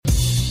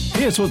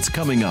Here's what's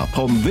coming up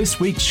on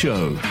this week's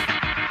show.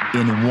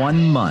 In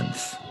 1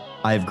 month,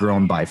 I've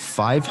grown by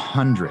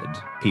 500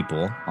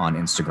 people on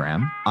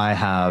Instagram. I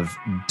have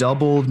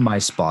doubled my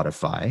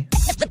Spotify.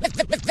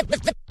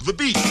 The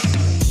Beat.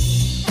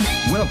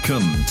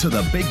 Welcome to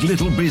the Big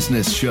Little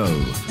Business Show,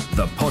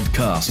 the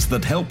podcast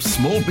that helps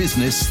small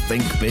business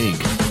think big.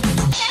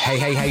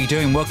 Hey, how you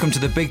doing? Welcome to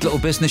the Big Little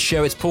Business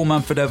Show. It's Paul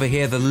Mumford over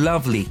here, the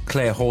lovely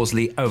Claire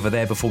Horsley over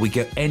there. Before we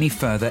go any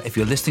further, if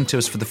you're listening to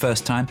us for the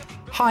first time,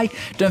 hi.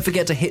 Don't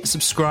forget to hit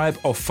subscribe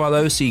or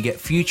follow so you get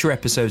future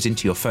episodes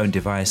into your phone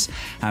device.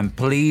 And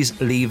please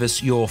leave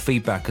us your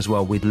feedback as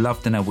well. We'd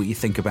love to know what you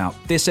think about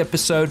this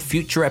episode,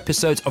 future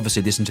episodes.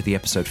 Obviously, listen to the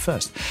episode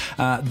first.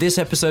 This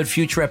episode,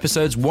 future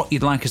episodes, what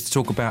you'd like us to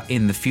talk about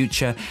in the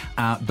future.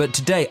 But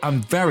today,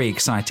 I'm very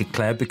excited,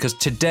 Claire, because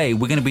today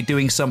we're going to be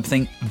doing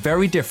something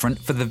very different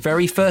for the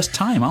very first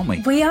time, aren't we?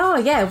 We are,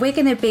 yeah. We're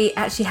going to be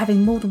actually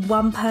having more than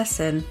one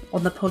person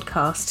on the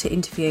podcast to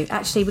interview.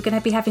 Actually, we're going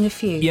to be having a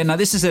few. Yeah, now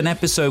this is an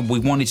episode we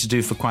wanted to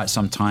do for quite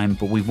some time,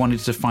 but we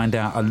wanted to find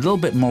out a little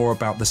bit more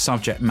about the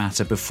subject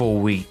matter before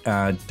we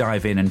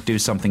dive in and do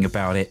something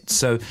about it.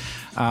 So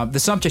the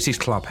subject is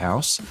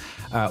Clubhouse,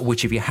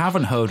 which, if you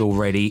haven't heard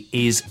already,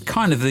 is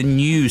kind of the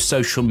new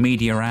social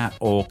media app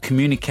or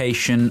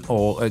communication,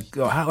 or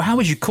how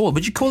would you call it?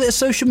 Would you call it a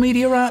social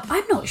media app?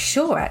 I'm not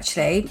sure,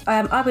 actually.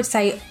 I would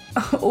say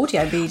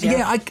audio media.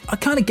 Yeah, I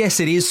kind of guess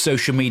it is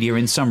social media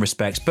in some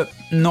respects, but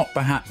not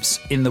perhaps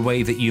in the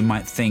way that you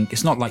might think.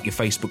 It's not like your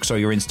Facebooks or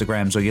your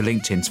Instagrams or your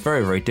LinkedIn. It's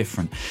very, very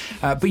different.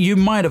 But you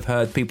might have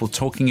heard people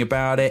talking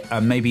about it,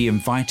 maybe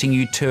inviting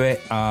you to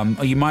it,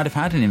 or you might have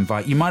had an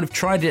invite. You might have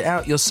tried it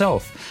out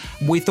yourself.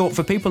 We thought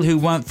for people who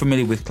weren't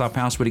familiar with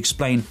Clubhouse, we'd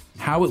explain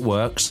how it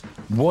works,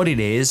 what it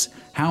is,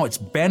 how it's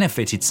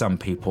benefited some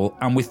people,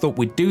 and we thought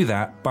we'd do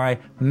that by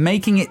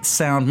making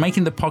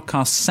the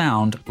podcast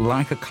sound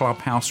like a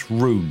Clubhouse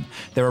room.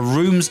 There are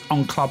rooms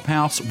on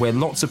Clubhouse where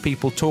lots of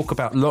people talk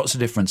about lots of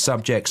different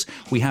subjects.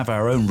 We have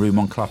our own room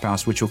on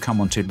Clubhouse, which we'll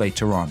come on to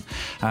later on.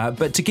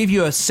 But to give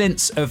you a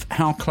sense of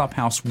how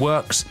Clubhouse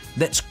works,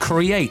 let's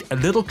create a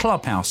little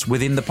Clubhouse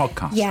within the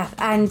podcast. Yeah,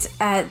 and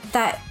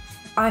that,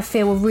 I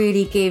feel, will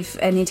really give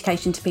an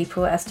indication to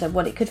people as to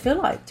what it could feel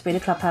like to be in a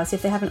Clubhouse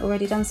if they haven't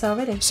already done so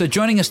already. So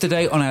joining us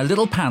today on our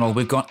little panel,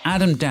 we've got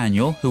Adam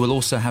Daniel, who will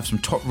also have some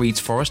top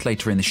reads for us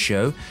later in the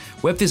show,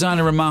 web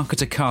designer and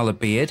marketer Carla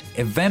Beard,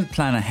 event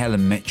planner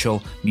Helen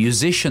Mitchell,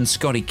 musician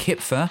Scotty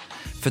Kipfer,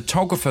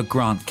 photographer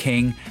Grant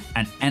King,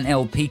 and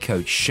NLP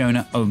coach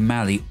Shona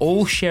O'Malley,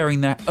 all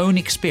sharing their own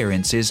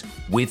experiences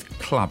with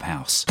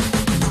Clubhouse.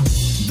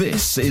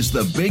 This is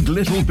the Big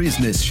Little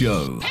Business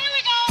Show.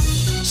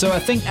 So I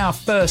think our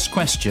first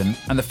question,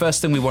 and the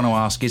first thing we want to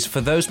ask, is for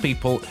those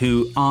people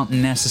who aren't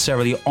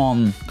necessarily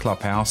on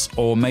Clubhouse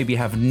or maybe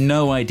have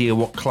no idea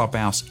what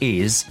Clubhouse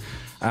is,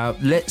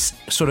 let's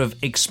sort of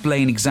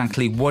explain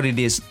exactly what it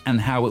is and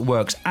how it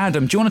works.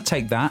 Adam, do you want to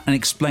take that and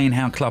explain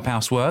how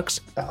Clubhouse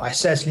works? I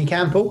certainly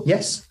can, Paul.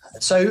 Yes.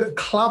 So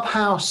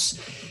Clubhouse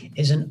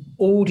is an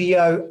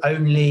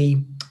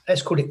audio-only,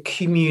 let's call it,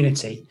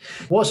 community.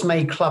 What's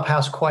made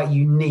Clubhouse quite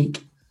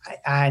unique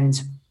and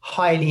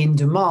highly in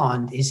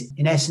demand is,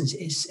 in essence,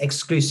 its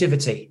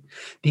exclusivity.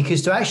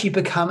 Because to actually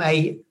become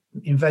a,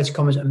 inverted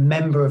commas, a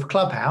member of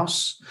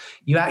Clubhouse,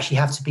 you actually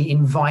have to be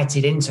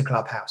invited into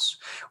Clubhouse,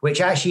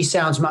 which actually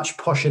sounds much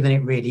posher than it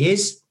really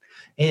is.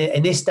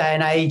 In this day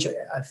and age,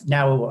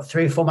 now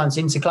 3 or 4 months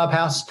into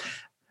Clubhouse,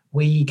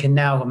 we can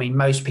now,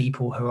 most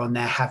people who are on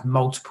there have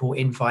multiple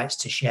invites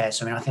to share.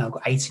 So, I think I've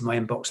got 8 in my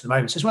inbox at the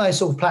moment. So it's one of those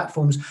sort of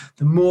platforms,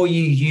 the more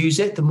you use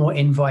it, the more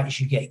invites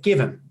you get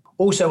given.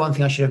 Also, one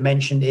thing I should have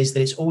mentioned is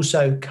that it's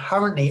also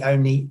currently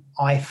only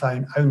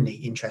iPhone only,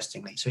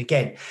 interestingly. So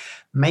again,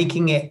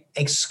 making it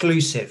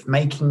exclusive,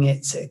 making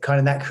it kind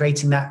of that,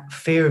 creating that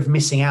fear of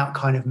missing out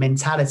kind of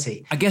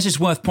mentality. I guess it's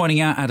worth pointing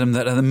out, Adam,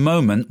 that at the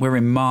moment we're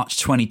in March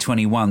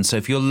 2021. So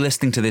if you're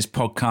listening to this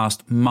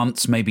podcast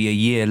months, maybe a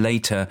year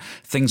later,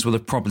 things will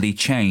have probably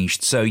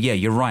changed. So yeah,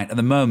 you're right. At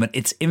the moment,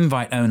 it's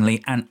invite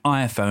only and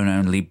iPhone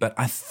only. But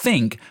I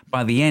think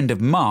by the end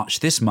of March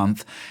this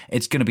month,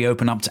 it's going to be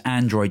open up to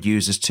Android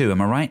users too.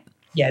 Am I right?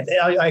 Yeah,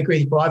 I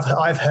agree. Well,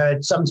 I've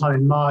heard sometime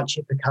in March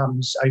it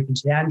becomes open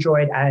to the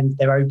Android and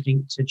they're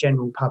opening to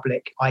general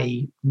public,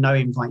 i.e. no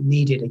invite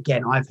needed.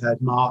 Again, I've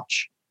heard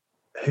March.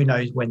 Who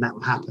knows when that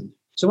will happen.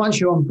 So once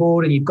you're on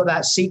board and you've got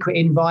that secret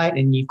invite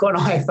and you've got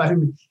an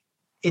iPhone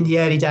in the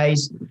early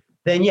days,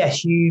 then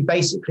yes, you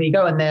basically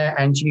go in there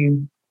and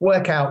you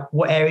work out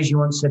what areas you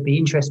want to be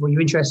interested, what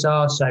your interests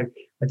are. So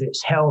whether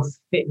it's health,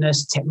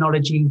 fitness,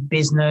 technology,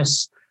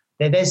 business,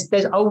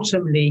 there's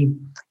ultimately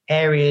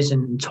areas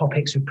and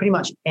topics of pretty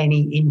much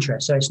any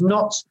interest. So it's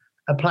not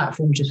a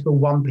platform just for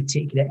one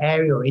particular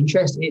area or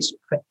interest. It's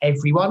for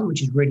everyone,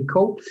 which is really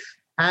cool.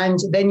 And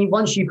then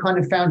once you've kind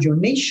of found your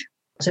niche,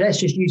 so let's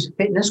just use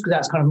fitness because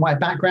that's kind of my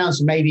background.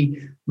 So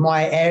maybe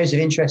my areas of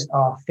interest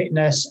are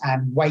fitness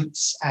and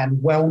weights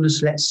and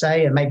wellness, let's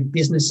say, and maybe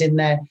business in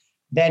there.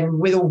 Then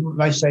with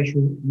most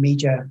social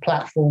media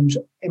platforms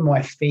in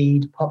my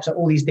feed pops up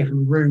all these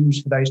different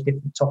rooms for those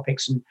different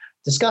topics and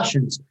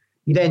discussions.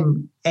 You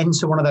then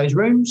enter one of those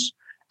rooms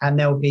and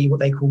there'll be what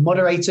they call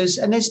moderators.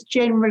 And there's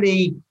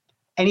generally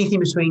anything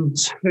between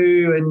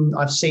 2 and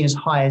I've seen as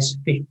high as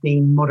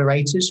 15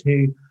 moderators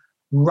who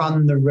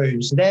run the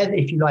room. So they're,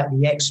 if you like,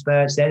 the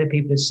experts. They're the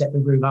people that set the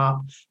room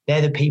up.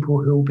 They're the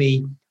people who will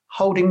be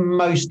holding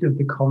most of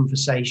the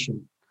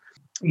conversation.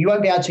 You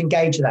won't be able to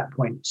engage at that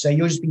point. So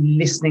you'll just be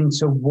listening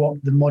to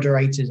what the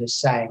moderators are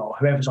saying or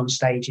whoever's on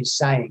stage is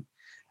saying.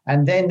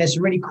 And then there's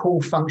a really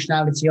cool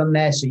functionality on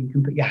there. So you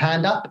can put your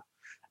hand up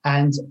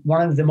and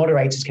one of the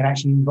moderators can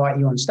actually invite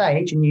you on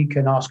stage and you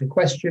can ask a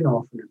question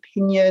or an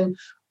opinion,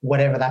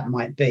 whatever that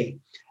might be.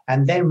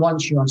 And then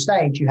once you're on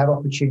stage, you have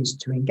opportunities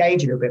to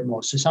engage a little bit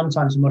more. So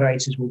sometimes the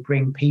moderators will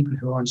bring people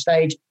who are on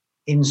stage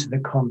into the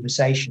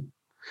conversation.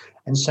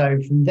 And so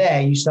from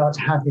there, you start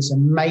to have this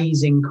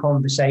amazing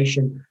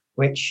conversation,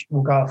 which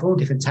will go off all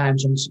different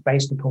tangents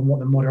based upon what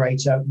the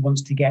moderator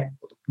wants to get,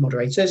 what the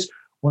moderators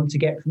want to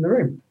get from the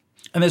room.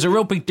 And there's a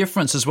real big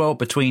difference as well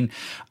between,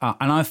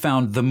 and I've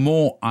found the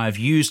more I've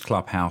used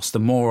Clubhouse, the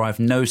more I've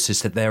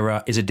noticed that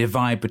there is a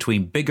divide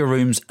between bigger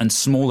rooms and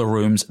smaller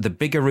rooms. The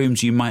bigger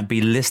rooms, you might be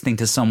listening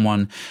to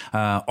someone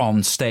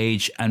on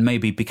stage and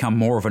maybe become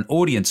more of an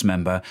audience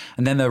member.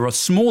 And then there are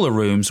smaller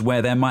rooms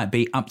where there might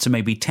be up to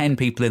maybe 10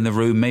 people in the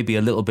room, maybe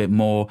a little bit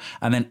more.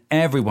 And then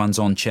everyone's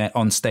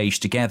on stage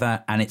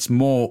together. And it's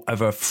more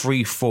of a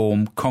free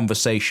form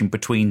conversation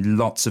between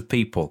lots of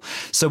people.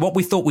 So what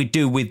we thought we'd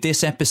do with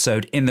this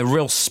episode in the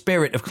real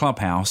spirit of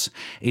Clubhouse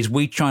is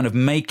we try to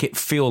make it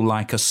feel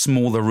like a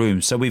smaller room.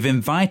 So we've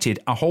invited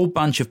a whole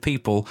bunch of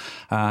people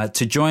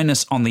to join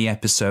us on the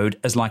episode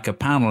as like a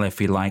panel, if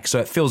you like. So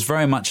it feels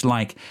very much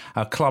like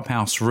a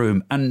Clubhouse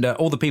room. And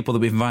all the people that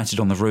we've invited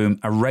on the room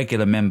are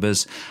regular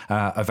members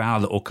of our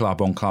little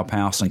club on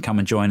Clubhouse and come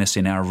and join us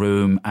in our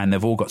room. And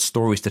they've all got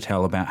stories to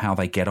tell about how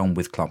they get on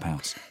with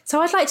Clubhouse.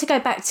 So I'd like to go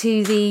back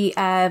to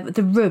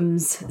the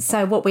rooms.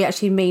 So what we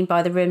actually mean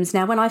by the rooms.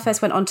 Now, when I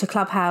first went onto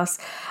Clubhouse,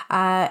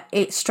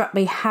 it struck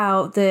me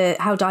how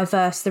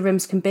diverse the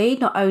rooms can be,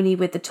 not only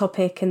with the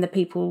topic and the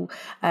people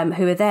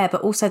who are there,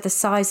 but also the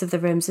size of the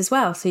rooms as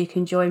well. So you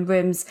can join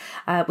rooms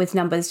with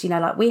numbers,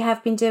 like we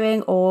have been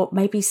doing, or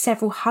maybe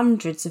several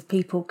hundreds of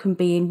people can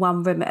be in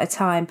one room at a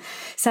time.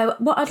 So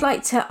what I'd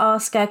like to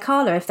ask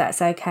Carla, if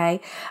that's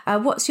okay,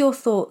 what's your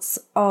thoughts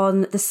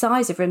on the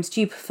size of rooms?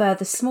 Do you prefer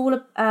the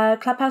smaller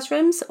Clubhouse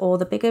rooms or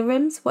the bigger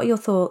rooms? What are your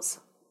thoughts?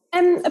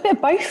 A bit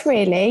of both,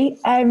 really.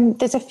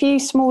 There's a few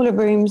smaller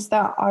rooms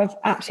that I've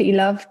absolutely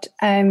loved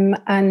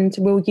and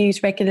will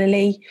use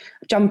regularly.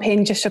 Jump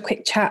in just for a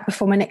quick chat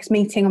before my next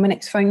meeting or my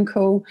next phone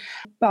call.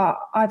 But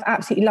I've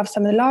absolutely loved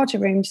some of the larger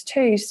rooms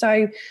too.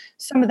 So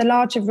some of the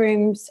larger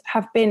rooms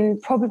have been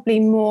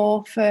probably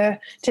more to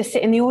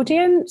sit in the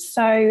audience.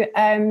 So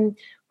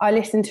I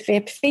listened to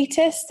Via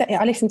Pavitas.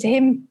 I listened to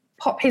him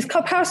pop his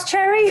Clubhouse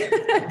cherry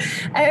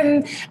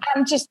and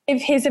just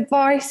give his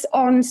advice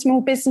on small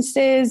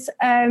businesses,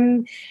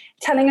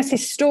 telling us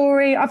his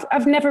story.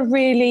 I've never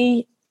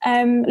really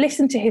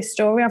listened to his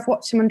story. I've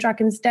watched him on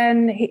Dragon's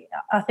Den.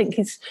 I think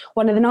he's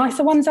one of the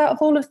nicer ones out of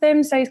all of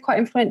them, so he's quite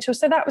influential.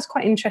 So that was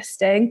quite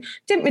interesting.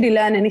 Didn't really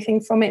learn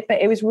anything from it,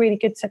 but it was really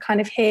good to kind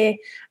of hear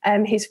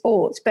his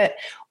thoughts. But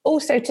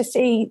also to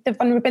see the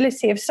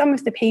vulnerability of some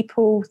of the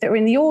people that were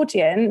in the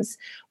audience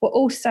were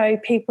also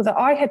people that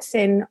I had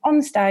seen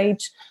on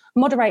stage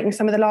moderating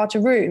some of the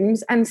larger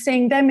rooms and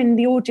seeing them in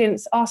the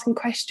audience asking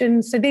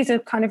questions. So these are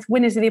kind of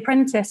winners of The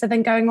Apprentice, and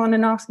then going on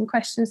and asking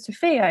questions to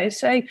Theo.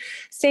 So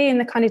seeing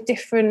the kind of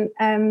different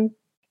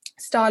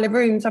style of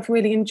rooms I've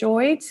really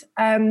enjoyed.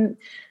 Some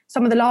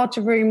of the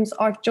larger rooms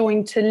I've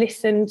joined to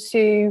listen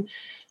to.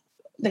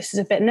 This is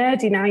a bit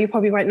nerdy now, you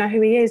probably won't know who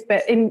he is,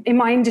 but in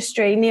my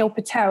industry, Neil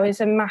Patel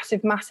is a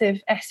massive,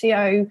 massive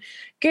SEO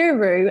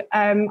guru.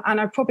 And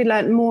I probably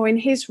learned more in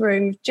his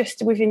room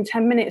just within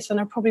 10 minutes than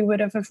I probably would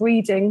have of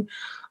reading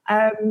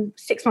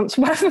 6 months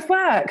worth of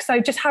work. So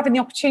just having the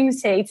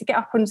opportunity to get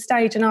up on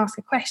stage and ask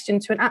a question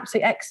to an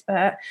absolute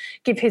expert,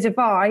 give his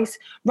advice,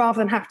 rather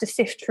than have to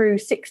sift through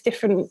 6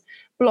 different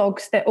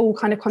blogs that all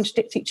kind of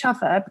contradict each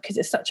other because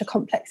it's such a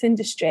complex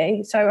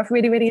industry. So I've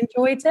really, really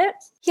enjoyed it.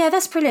 Yeah,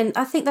 that's brilliant.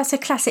 I think that's a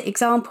classic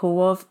example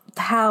of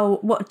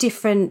what a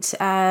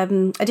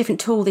different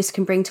tool this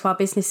can bring to our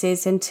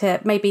businesses and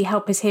to maybe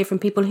help us hear from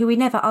people who we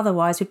never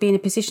otherwise would be in a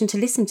position to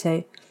listen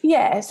to.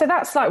 Yeah, so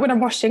that's like when I'm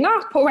washing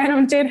up or when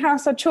I'm doing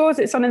household chores,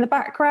 it's on in the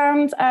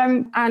background,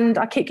 and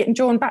I keep getting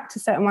drawn back to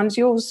certain ones.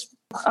 Yours,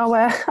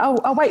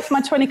 I'll wait for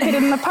my 20 quid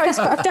in the post,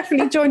 but I've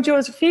definitely joined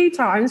yours a few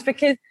times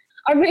because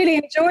I really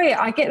enjoy it.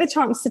 I get the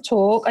chance to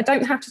talk. I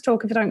don't have to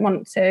talk if I don't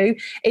want to.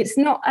 It's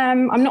not,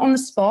 I'm not on the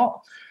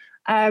spot.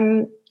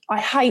 I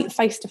hate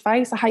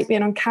face-to-face. I hate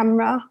being on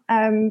camera.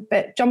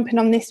 But jumping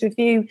on this with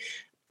you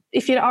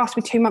if you'd asked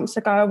me 2 months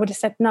ago, I would have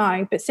said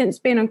no. But since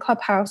being on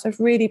Clubhouse, I've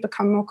really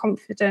become more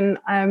confident.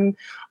 I'm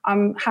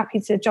happy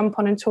to jump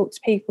on and talk to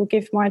people,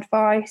 give my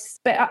advice.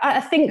 But I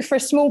think for a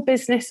small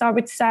business, I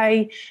would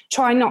say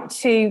try not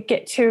to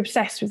get too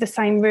obsessed with the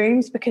same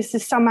rooms, because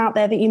there's some out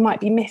there that you might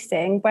be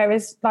missing.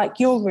 Whereas like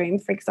your room,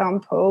 for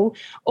example,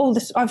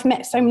 I've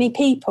met so many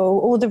people,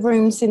 all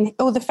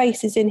the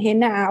faces in here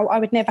now, I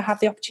would never have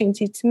the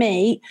opportunity to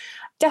meet.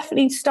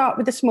 Definitely start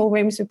with the small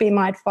rooms would be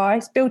my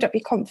advice. Build up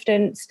your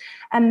confidence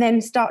and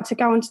then start to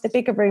go onto the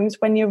bigger rooms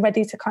when you're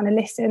ready to kind of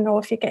listen, or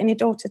if you're getting your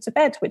daughter to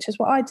bed, which is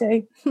what I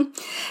do.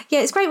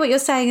 Yeah, it's great what you're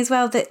saying as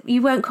well, that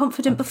you weren't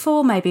confident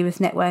before maybe with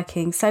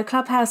networking. So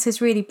Clubhouse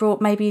has really brought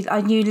maybe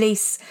a new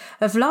lease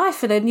of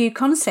life and a new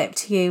concept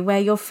to you where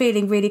you're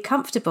feeling really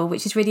comfortable,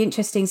 which is really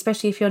interesting,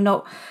 especially if you're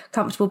not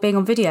comfortable being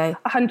on video.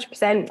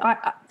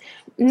 100%.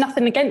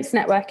 Nothing against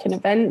networking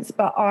events,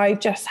 but I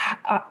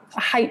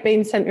hate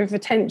being centre of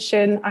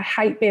attention. I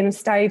hate being on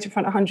stage in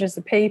front of hundreds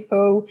of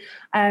people.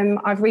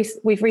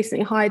 We've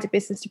recently hired a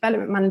business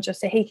development manager,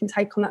 so he can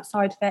take on that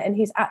side of it, and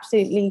he's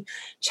absolutely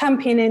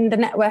championing the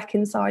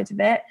networking side of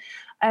it.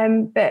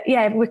 But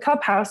yeah, with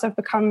Clubhouse, I've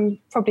become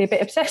probably a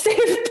bit obsessive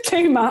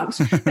too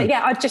much. But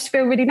yeah, I just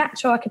feel really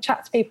natural. I could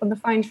chat to people on the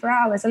phone for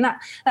hours, and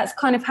that's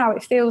kind of how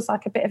it feels,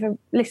 like a bit of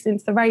listening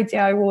to the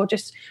radio or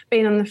just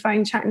being on the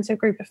phone chatting to a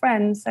group of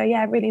friends. So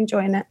yeah, really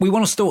enjoying it. We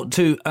want to talk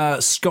to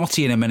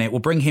Scotty in a minute. We'll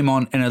bring him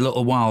on in a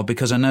little while,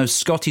 because I know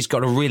Scotty's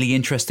got a really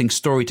interesting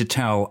story to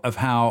tell of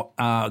how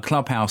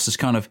Clubhouse has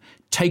kind of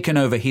taken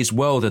over his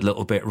world a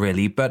little bit,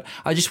 really. But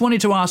I just wanted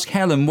to ask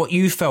Helen what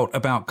you felt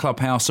about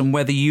Clubhouse and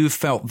whether you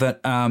felt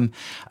that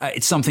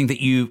it's something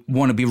that you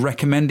want to be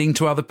recommending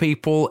to other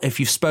people. If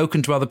you've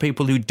spoken to other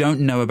people who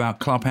don't know about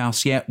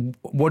Clubhouse yet,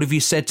 what have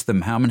you said to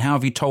them? How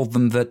have you told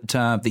them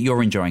that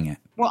you're enjoying it?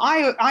 Well,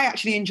 I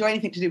actually enjoy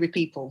anything to do with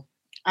people,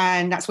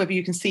 and that's whether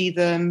you can see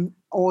them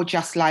or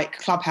just like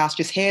Clubhouse,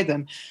 just hear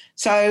them.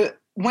 So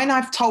when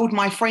I've told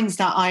my friends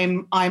that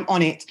I'm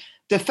on it,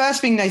 the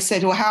first thing they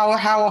said, well,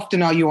 how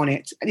often are you on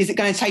it? Is it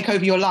going to take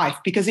over your life?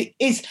 Because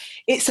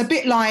it's a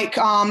bit like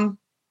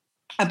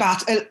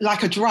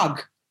like a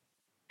drug,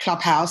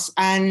 Clubhouse.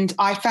 And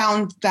I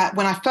found that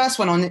when I first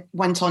went on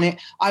it,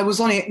 I was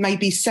on it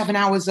maybe 7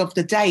 hours of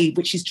the day,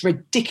 which is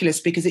ridiculous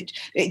because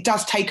it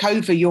does take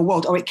over your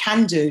world, or it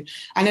can do.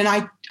 And then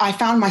I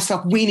found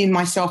myself weaning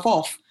myself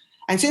off.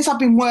 And since I've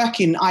been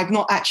working, I've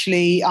not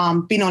actually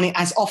been on it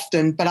as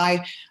often, but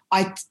I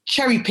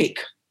cherry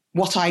pick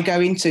what I go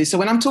into. So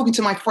when I'm talking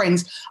to my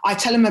friends, I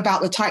tell them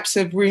about the types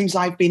of rooms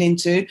I've been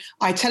into.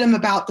 I tell them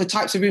about the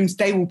types of rooms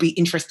they will be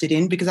interested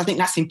in, because I think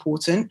that's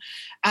important.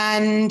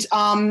 And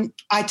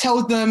I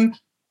tell them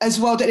as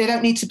well that they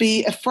don't need to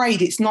be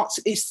afraid.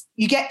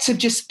 You get to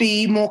just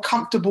be more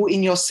comfortable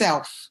in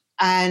yourself.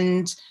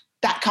 And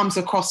that comes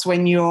across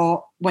when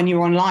you're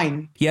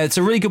online. Yeah, it's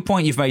a really good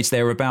point you've made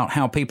there about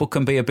how people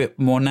can be a bit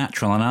more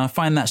natural. And I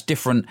find that's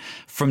different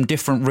from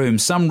different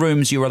rooms. Some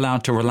rooms you're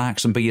allowed to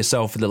relax and be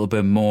yourself a little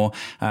bit more.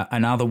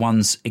 And other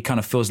ones, it kind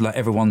of feels like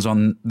everyone's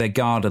on their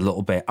guard a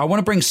little bit. I want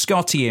to bring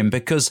Scotty in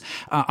because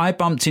I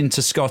bumped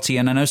into Scotty,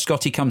 and I know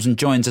Scotty comes and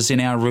joins us in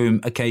our room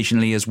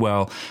occasionally as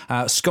well.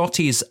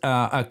 Scotty's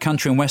a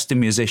country and western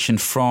musician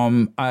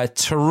from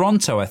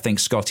Toronto, I think,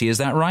 Scotty. Is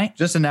that right?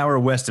 Just an hour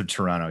west of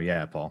Toronto.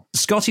 Yeah, Paul.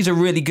 Scotty's a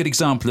really good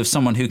example of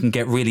someone who can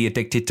get really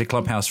addicted to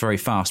Clubhouse very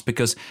fast,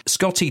 because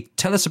Scotty,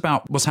 tell us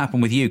about what's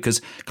happened with you,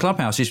 because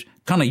Clubhouse is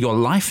kind of your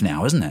life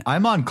now, isn't it?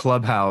 I'm on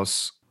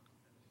Clubhouse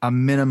a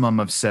minimum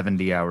of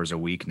 70 hours a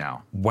week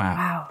now.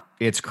 Wow.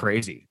 It's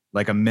crazy.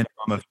 Like a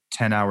minimum of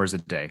 10 hours a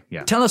day.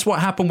 Yeah. Tell us what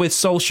happened with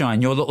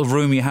Soulshine, your little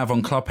room you have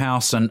on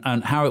Clubhouse,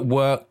 and how it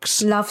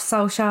works. Love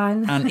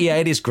Soulshine. And yeah,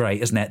 it is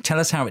great, isn't it?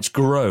 Tell us how it's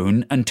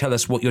grown and tell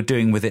us what you're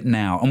doing with it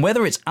now. And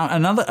whether it's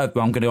another,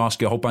 I'm going to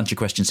ask you a whole bunch of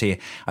questions here.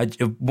 I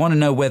want to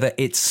know whether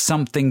it's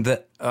something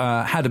that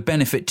had a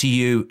benefit to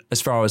you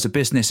as far as a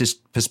business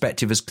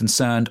perspective is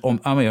concerned, or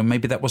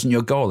maybe that wasn't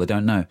your goal. I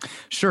don't know.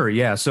 Sure.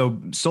 Yeah. So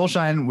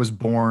Soulshine was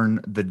born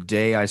the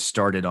day I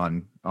started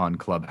on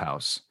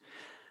Clubhouse.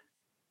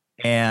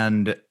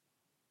 And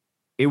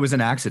it was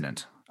an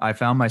accident. I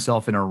found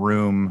myself in a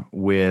room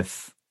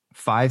with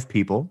 5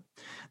 people.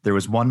 There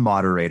was one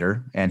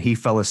moderator, and he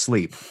fell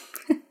asleep.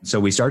 So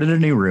we started a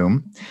new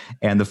room,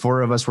 and the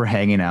 4 of us were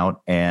hanging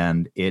out,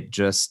 and it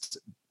just,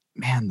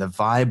 man, the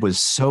vibe was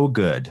so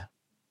good.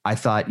 I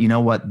thought, you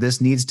know what, this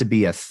needs to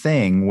be a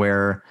thing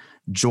where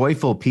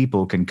joyful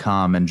people can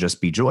come and just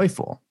be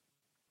joyful.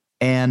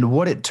 And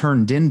what it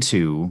turned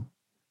into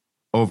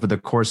over the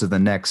course of the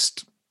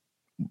next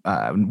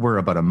we're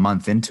about a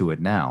month into it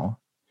now,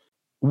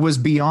 was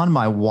beyond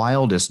my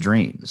wildest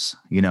dreams.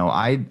 You know,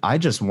 I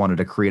just wanted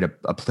to create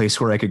a place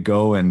where I could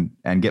go and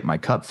get my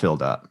cup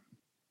filled up.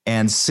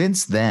 And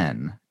since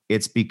then,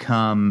 it's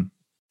become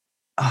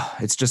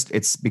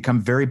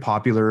very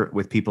popular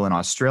with people in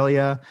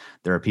Australia.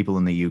 There are people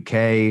in the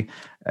UK.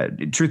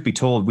 Truth be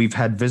told, we've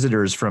had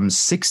visitors from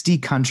 60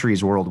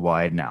 countries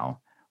worldwide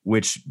now,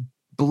 which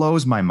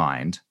blows my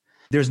mind.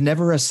 There's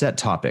never a set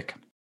topic.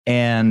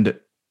 And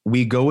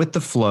we go with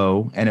the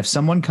flow. And if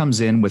someone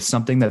comes in with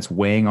something that's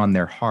weighing on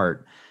their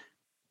heart,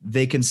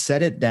 they can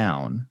set it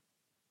down,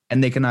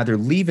 and they can either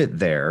leave it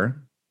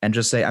there and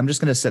just say, I'm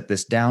just going to set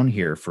this down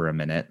here for a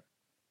minute,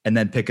 and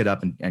then pick it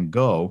up and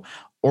go,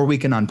 or we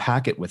can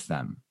unpack it with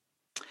them.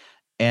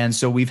 And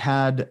so we've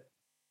had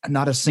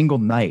not a single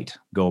night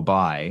go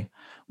by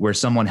where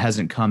someone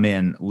hasn't come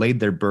in, laid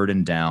their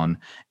burden down,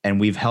 and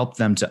we've helped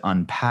them to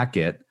unpack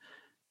it,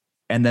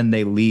 and then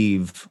they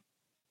leave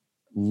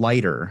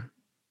lighter,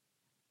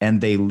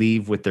 and they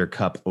leave with their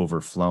cup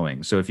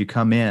overflowing. So if you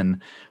come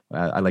in,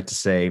 I like to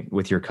say,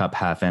 with your cup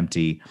half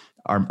empty,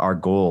 our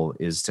goal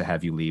is to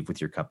have you leave with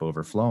your cup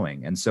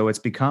overflowing. And so it's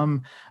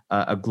become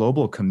a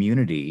global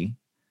community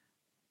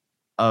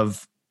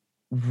of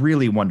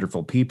really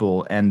wonderful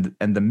people. And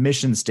the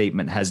mission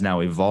statement has now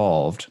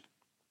evolved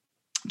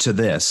to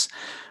this: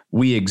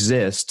 we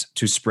exist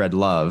to spread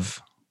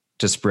love,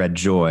 to spread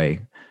joy,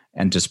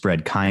 and to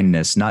spread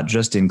kindness, not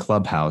just in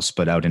Clubhouse,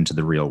 but out into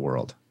the real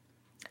world.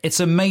 It's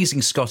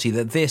amazing, Scotty,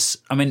 that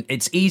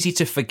it's easy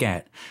to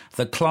forget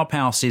that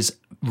Clubhouse is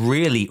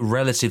really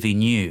relatively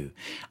new.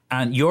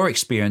 And your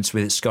experience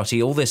with it,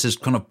 Scotty, all this has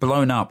kind of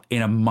blown up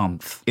in a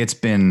month. It's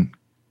been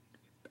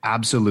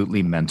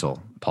absolutely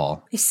mental,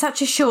 Paul. It's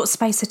such a short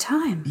space of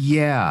time.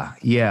 Yeah.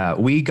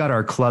 We got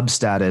our club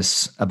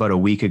status about a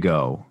week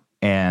ago,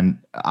 and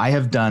I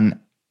have done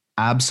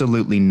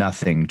absolutely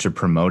nothing to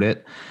promote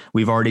it.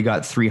 We've already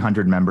got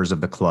 300 members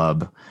of the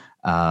club.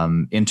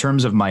 In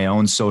terms of my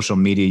own social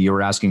media, you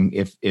were asking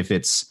if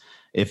it's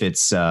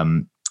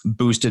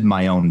boosted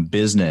my own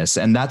business.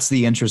 And that's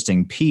the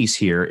interesting piece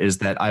here, is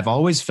that I've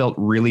always felt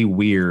really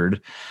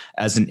weird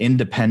as an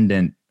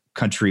independent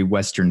country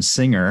Western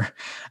singer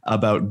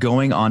about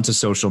going onto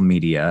social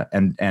media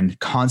and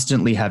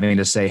constantly having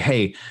to say,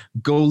 hey,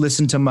 go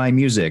listen to my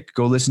music,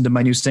 go listen to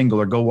my new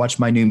single, or go watch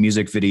my new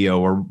music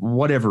video, or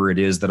whatever it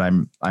is that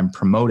I'm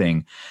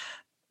promoting.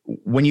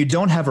 When you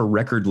don't have a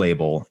record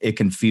label, it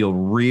can feel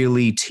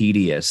really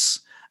tedious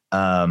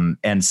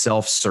and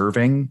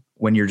self-serving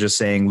when you're just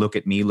saying, look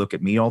at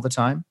me all the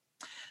time.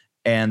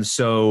 And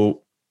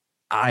so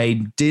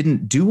I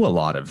didn't do a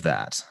lot of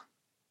that.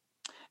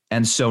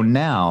 And so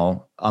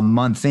now, a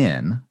month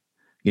in,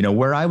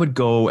 where I would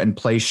go and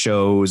play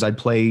shows, I'd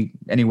play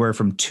anywhere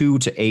from 2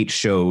 to 8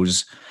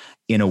 shows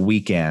in a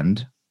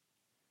weekend.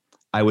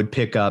 I would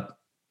pick up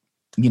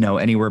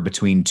anywhere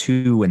between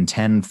 2 and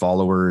 10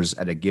 followers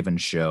at a given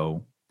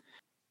show.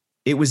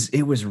 It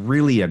was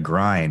really a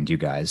grind, you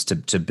guys,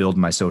 to build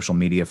my social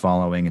media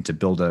following and to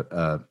build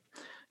a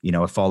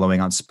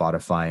following on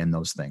Spotify and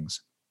those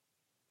things.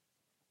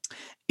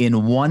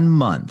 In 1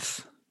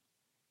 month,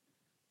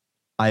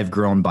 I've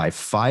grown by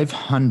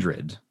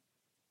 500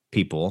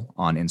 people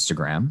on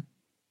Instagram.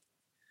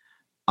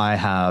 I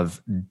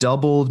have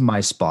doubled my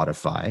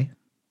Spotify.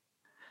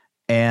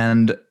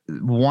 And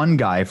one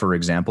guy, for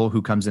example,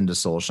 who comes into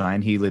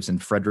Soulshine, he lives in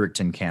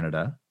Fredericton,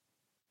 Canada.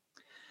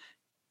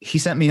 He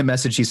sent me a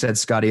message. He said,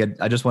 Scotty,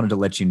 I just wanted to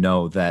let you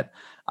know that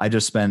I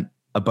just spent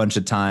a bunch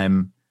of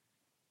time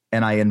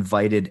and I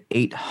invited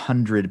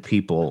 800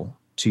 people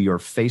to your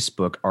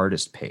Facebook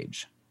artist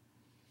page.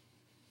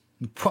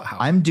 Wow.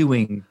 I'm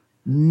doing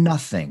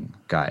nothing,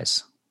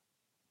 guys.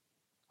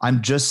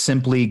 I'm just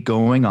simply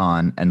going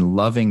on and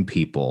loving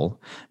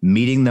people,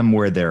 meeting them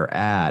where they're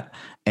at.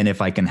 And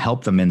if I can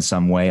help them in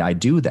some way, I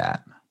do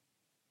that.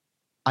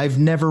 I've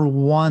never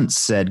once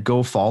said,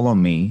 go follow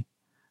me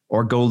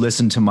or go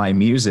listen to my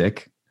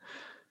music.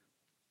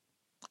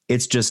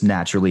 It's just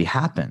naturally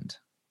happened.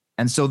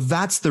 And so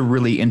that's the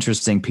really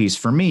interesting piece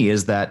for me,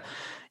 is that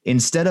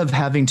instead of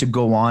having to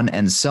go on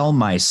and sell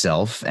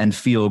myself and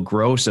feel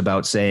gross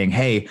about saying,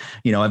 hey,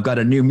 I've got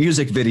a new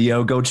music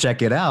video, go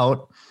check it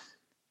out,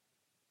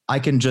 I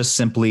can just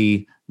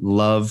simply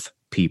love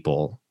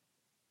people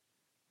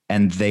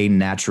and they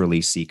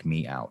naturally seek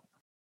me out.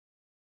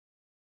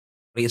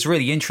 It's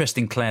really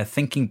interesting, Claire,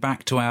 thinking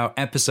back to our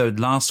episode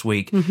last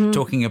week,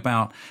 talking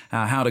about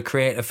how to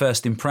create a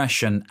first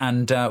impression.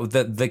 And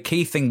the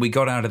key thing we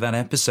got out of that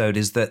episode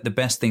is that the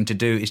best thing to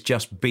do is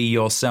just be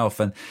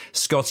yourself. And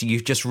Scotty,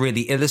 you've just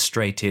really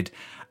illustrated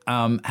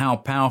how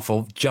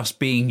powerful just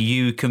being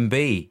you can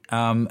be.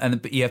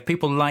 And if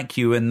people like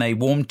you and they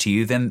warm to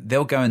you, then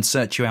they'll go and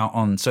search you out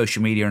on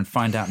social media and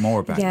find out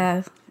more about you.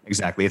 Yeah.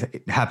 Exactly.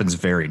 It happens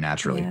very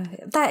naturally. Yeah.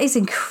 That is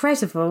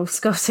incredible,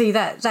 Scotty,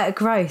 that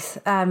growth.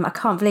 I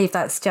can't believe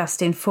that's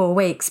just in 4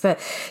 weeks. But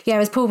yeah,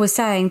 as Paul was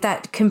saying,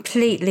 that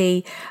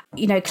completely,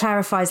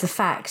 clarifies the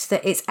fact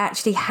that it's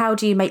actually how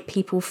do you make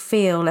people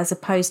feel, as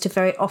opposed to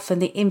very often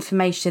the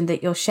information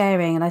that you're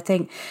sharing. And I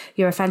think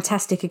you're a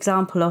fantastic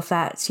example of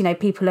that.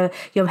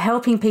 You're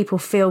helping people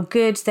feel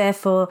good.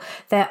 Therefore,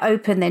 they're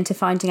open then to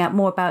finding out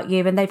more about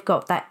you. And they've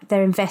got that,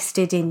 they're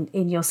invested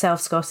in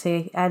yourself,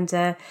 Scotty. And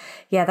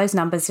those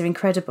numbers hours are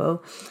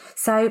incredible.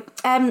 So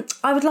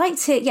I would like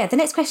to, the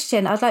next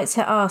question I'd like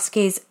to ask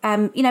is,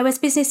 as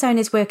business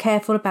owners, we're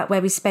careful about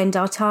where we spend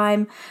our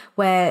time,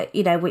 where,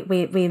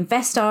 we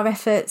invest our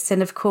efforts.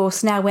 And of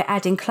course, now we're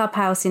adding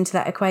Clubhouse into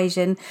that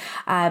equation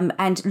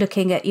and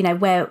looking at,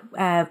 where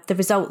the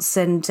results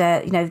and,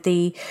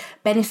 the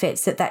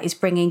benefits that is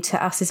bringing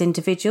to us as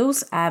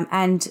individuals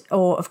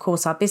or of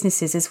course, our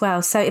businesses as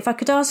well. So if I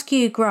could ask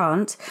you,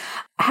 Grant,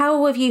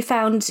 how have you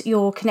found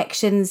your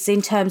connections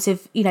in terms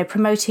of,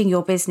 promoting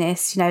your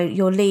business,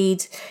 your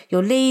leads,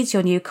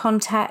 your new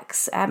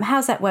contacts?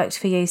 How's that worked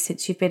for you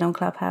since you've been on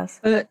Clubhouse?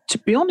 To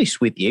be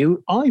honest with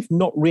you, I've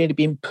not really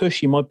been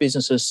pushing my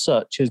business as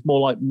such, as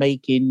more like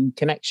making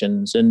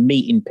connections and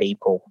meeting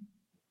people.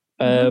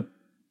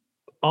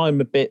 I'm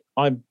a bit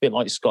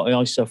like Scotty.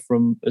 I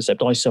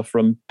suffer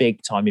from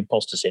big time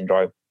imposter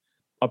syndrome.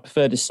 I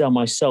prefer to sell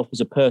myself as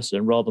a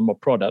person rather than my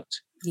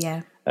product.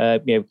 Yeah.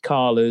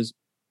 Carla's,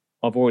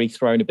 I've already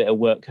thrown a bit of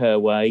work her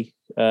way,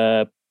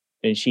 and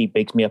she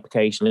bigs me up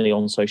occasionally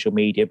on social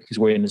media because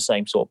we're in the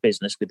same sort of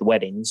business with the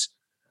weddings.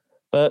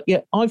 But yeah,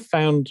 I've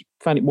found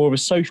it more of a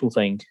social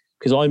thing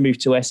because I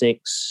moved to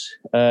Essex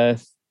 4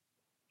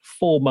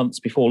 months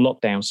before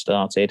lockdown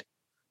started.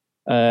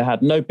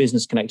 Had no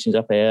business connections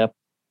up here,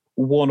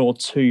 1 or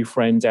 2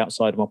 friends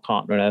outside of my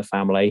partner and her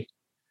family,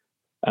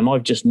 and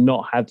I've just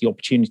not had the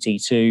opportunity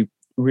to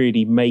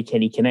really make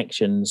any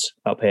connections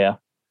up here.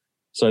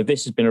 So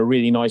this has been a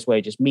really nice way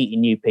of just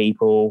meeting new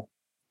people,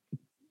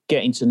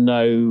 getting to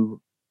know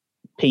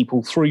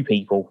people through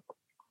people.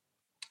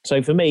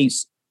 So for me,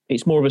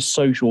 it's more of a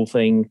social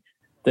thing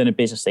than a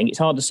business thing. It's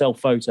hard to sell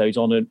photos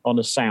on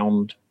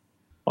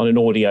an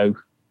audio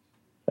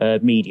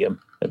medium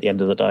at the end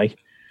of the day.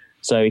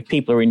 So if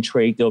people are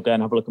intrigued, they'll go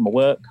and have a look at my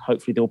work.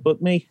 Hopefully they'll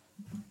book me.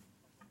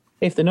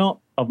 If they're not,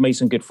 I've made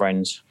some good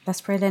friends.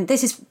 That's brilliant.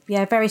 This is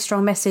a very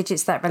strong message.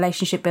 It's that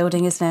relationship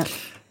building, isn't it?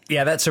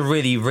 Yeah, that's a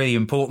really, really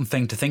important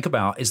thing to think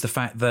about, is the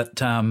fact that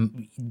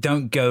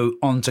don't go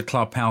onto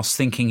Clubhouse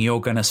thinking you're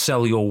going to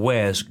sell your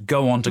wares.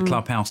 Go onto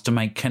Clubhouse to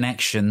make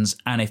connections.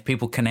 And if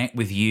people connect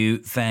with you,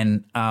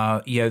 then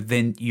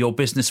then your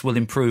business will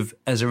improve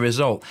as a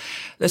result.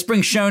 Let's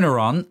bring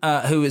Shona on,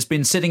 who has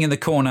been sitting in the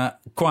corner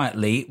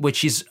quietly,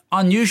 which is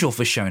unusual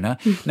for Shona.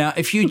 Now,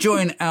 if you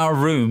join our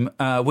room,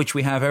 which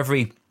we have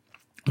every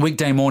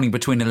weekday morning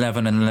between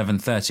 11 and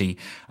 11:30,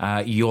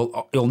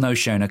 you'll know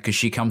Shona because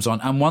she comes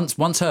on. And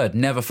once heard,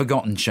 never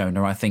forgotten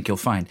Shona, I think you'll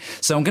find.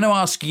 So I'm going to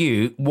ask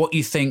you what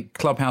you think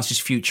Clubhouse's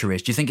future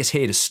is. Do you think it's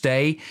here to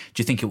stay?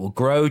 Do you think it will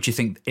grow? Do you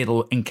think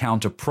it'll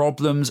encounter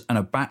problems and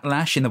a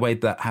backlash in the way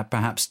that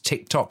perhaps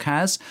TikTok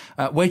has?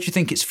 Where do you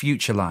think its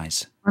future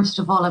lies? First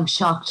of all, I'm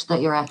shocked that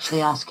you're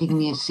actually asking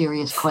me a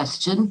serious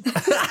question.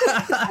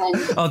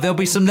 There'll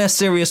be some less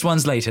serious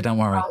ones later, don't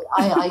worry.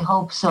 I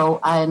hope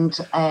so. And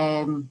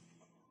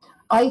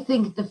I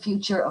think the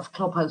future of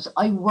Clubhouse,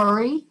 I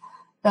worry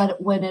that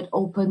when it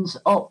opens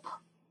up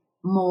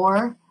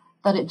more,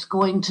 that it's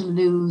going to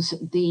lose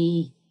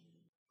the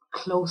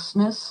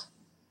closeness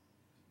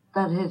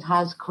that it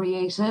has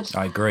created.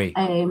 I agree.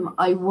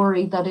 I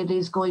worry that it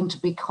is going to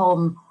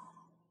become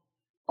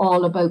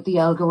all about the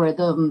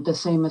algorithm, the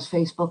same as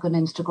Facebook and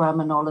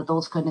Instagram and all of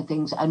those kind of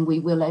things. And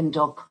we will end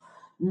up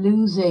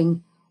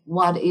losing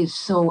what is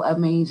so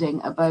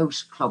amazing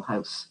about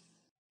Clubhouse.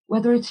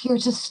 Whether it's here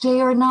to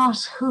stay or not,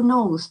 who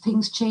knows?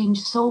 Things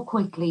change so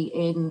quickly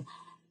in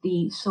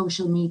the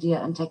social media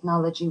and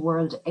technology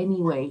world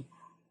anyway.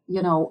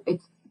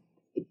 It's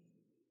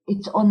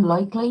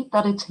unlikely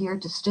that it's here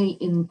to stay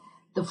in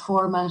the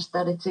format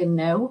that it's in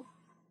now.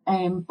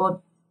 But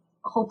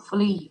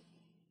hopefully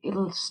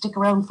it'll stick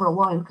around for a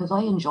while because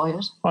I enjoy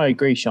it. I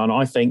agree, Sean.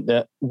 I think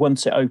that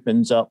once it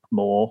opens up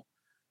more,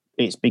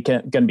 it's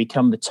going to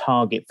become the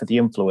target for the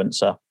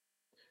influencer.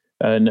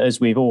 And as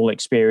we've all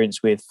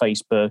experienced with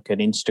Facebook and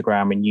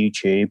Instagram and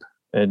YouTube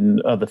and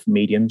other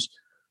mediums,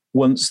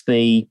 once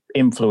the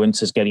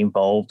influencers get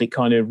involved, it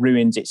kind of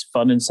ruins its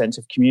fun and sense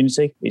of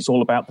community. It's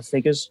all about the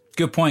figures.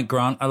 Good point,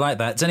 Grant. I like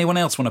that. Does anyone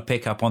else want to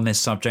pick up on this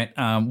subject?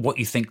 What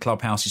you think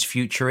Clubhouse's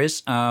future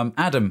is?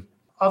 Adam?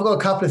 I've got a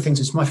couple of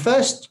things. My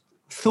first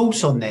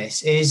thought on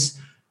this is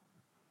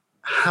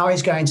how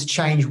it's going to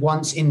change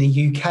once in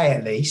the UK,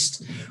 at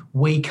least,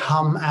 we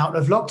come out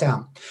of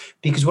lockdown.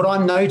 Because what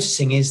I'm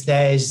noticing is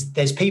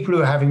there's people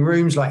who are having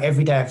rooms like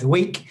every day of the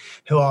week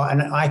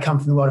and I come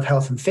from the world of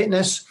health and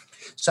fitness.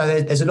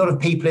 So there's a lot of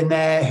people in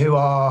there who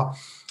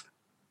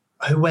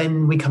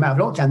when we come out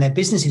of lockdown, their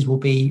businesses will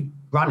be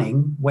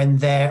running when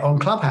they're on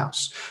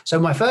Clubhouse. So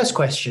my first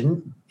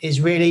question is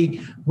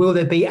really, will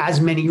there be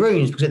as many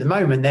rooms? Because at the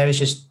moment there is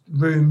just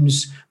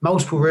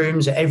multiple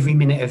rooms at every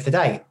minute of the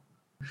day.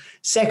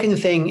 Second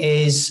thing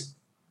is,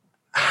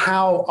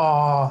 how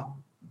are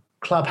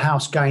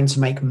Clubhouse going to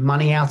make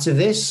money out of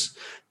this?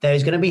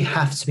 There's going to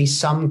have to be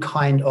some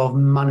kind of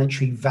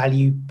monetary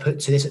value put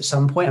to this at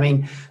some point. I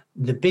mean,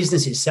 the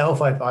business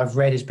itself, I've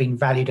read, has been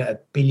valued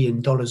at $1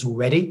 billion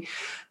already.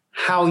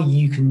 How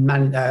you can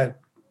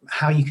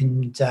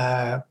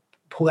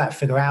pull that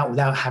figure out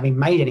without having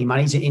made any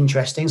money is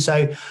interesting.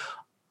 So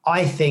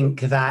I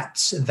think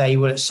that they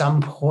will at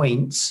some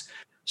point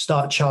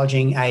start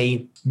charging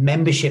a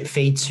membership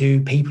fee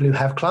to people who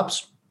have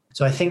clubs.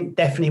 So I think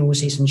definitely we'll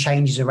see some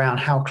changes around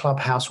how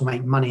Clubhouse will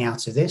make money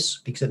out of this,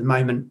 because at the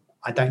moment,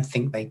 I don't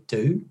think they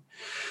do.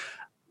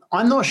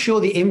 I'm not sure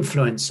the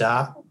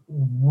influencer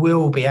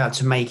will be able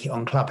to make it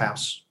on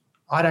Clubhouse.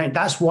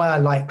 That's why I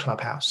like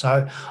Clubhouse.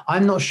 So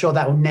I'm not sure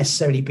that will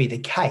necessarily be the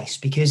case,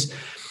 because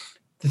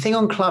the thing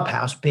on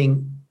Clubhouse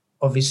being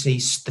obviously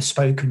the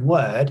spoken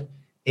word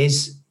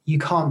is you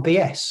can't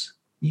BS.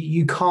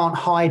 You can't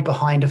hide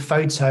behind a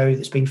photo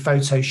that's been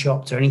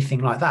photoshopped or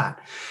anything like that.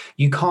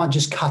 You can't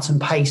just cut and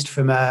paste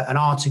from an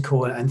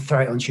article and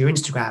throw it onto your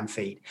Instagram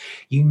feed.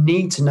 You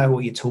need to know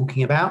what you're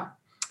talking about.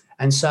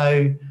 And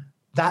so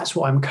that's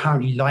what I'm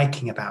currently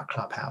liking about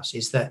Clubhouse,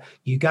 is that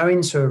you go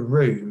into a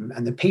room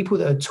and the people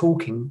that are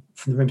talking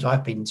from the rooms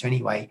I've been to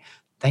anyway,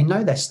 they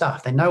know their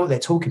stuff. They know what they're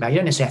talking about. You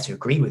don't necessarily have to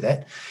agree with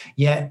it,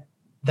 yet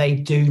they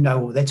do know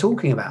what they're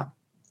talking about.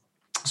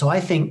 So I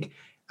think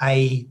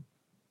a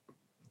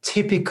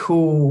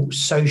typical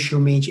social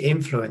media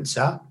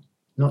influencer,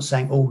 not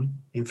saying all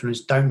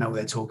influencers don't know what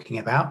they're talking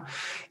about,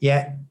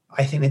 yet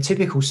I think the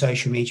typical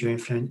social media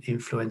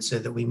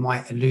influencer that we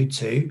might allude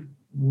to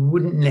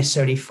wouldn't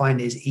necessarily find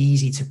it as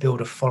easy to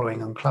build a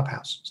following on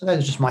Clubhouse. So those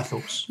are just my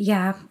thoughts.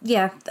 Yeah,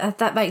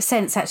 that makes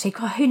sense, actually.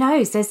 God, who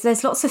knows?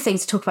 There's lots of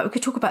things to talk about. We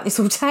could talk about this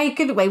all day,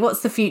 couldn't we?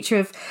 What's the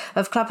future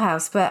of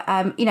Clubhouse? But,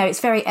 it's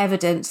very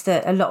evident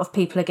that a lot of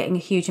people are getting a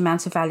huge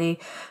amount of value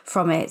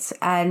from it.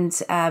 And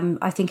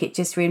I think it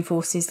just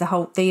reinforces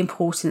the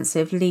importance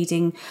of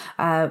leading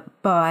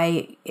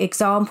by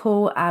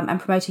example and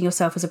promoting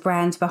yourself as a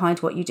brand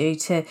behind what you do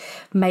to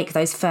make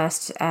those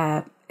first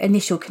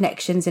initial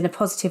connections in a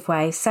positive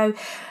way. So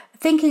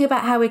thinking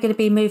about how we're going to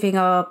be moving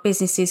our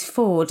businesses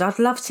forward, I'd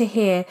love to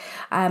hear,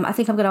 I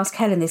think I'm going to ask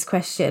Helen this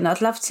question.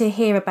 I'd love to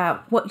hear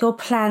about what your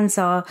plans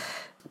are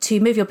to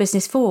move your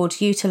business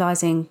forward,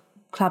 utilising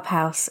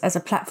Clubhouse as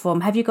a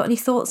platform. Have you got any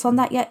thoughts on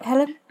that yet,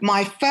 Helen?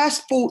 My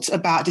first thoughts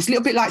about this, a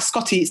little bit like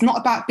Scotty, it's not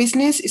about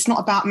business. It's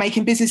not about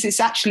making business. It's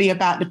actually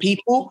about the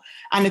people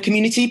and the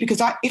community. Because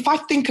if I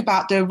think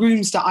about the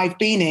rooms that I've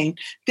been in,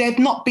 they've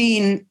not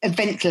been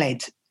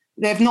event-led.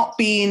 They've not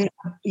been,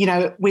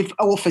 with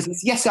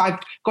authors. Yes, I've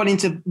gone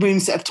into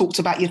rooms that have talked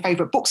about your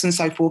favourite books and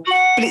so forth,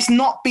 but it's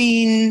not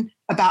been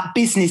about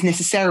business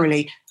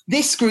necessarily.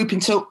 This group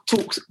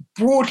talks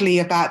broadly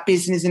about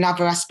business and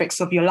other aspects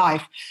of your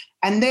life.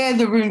 And they're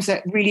the rooms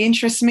that really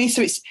interest me.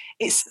 So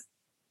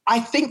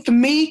I think for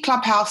me,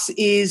 Clubhouse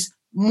is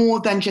more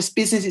than just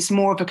business. It's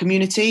more of a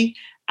community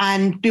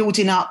and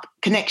building up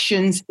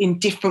connections in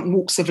different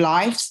walks of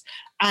lives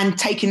and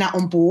taking that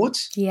on board.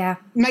 Yeah.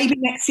 Maybe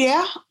next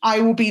year I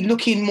will be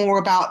looking more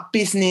about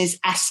business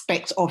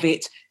aspect of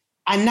it.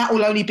 And that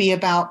will only be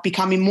about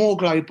becoming more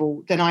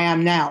global than I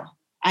am now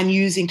and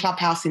using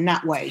Clubhouse in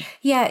that way.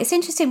 Yeah, it's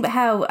interesting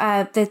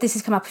how this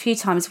has come up a few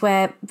times,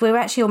 where we're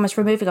actually almost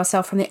removing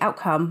ourselves from the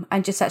outcome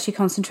and just actually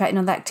concentrating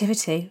on the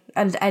activity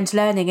and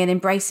learning and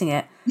embracing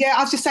it. Yeah,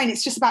 I was just saying,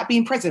 it's just about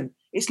being present.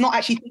 It's not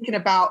actually thinking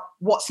about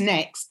what's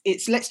next.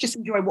 It's let's just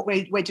enjoy what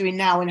we're doing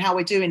now and how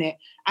we're doing it.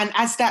 And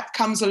as that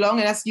comes along,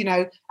 and as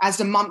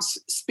the months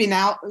spin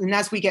out, and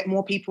as we get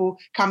more people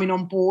coming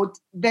on board,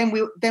 then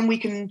we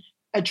can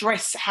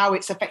address how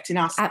it's affecting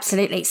us.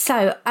 Absolutely.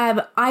 So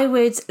I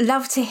would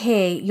love to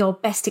hear your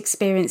best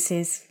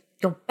experiences,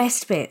 your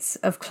best bits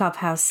of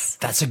Clubhouse.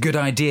 That's a good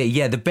idea.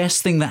 Yeah, the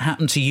best thing that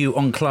happened to you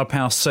on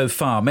Clubhouse so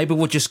far. Maybe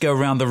we'll just go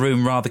around the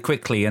room rather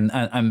quickly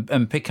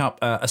and pick up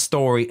a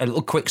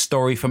little quick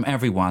story from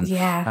everyone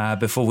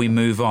before we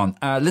move on.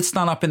 Let's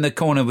start up in the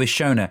corner with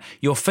Shona.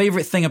 Your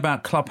favourite thing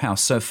about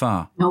Clubhouse so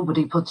far?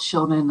 Nobody puts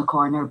Shona in the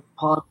corner,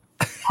 Paul.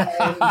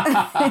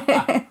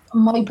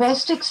 My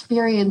best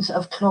experience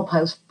of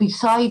Clubhouse,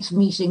 besides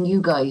meeting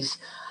you guys,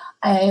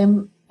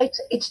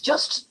 it's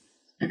just...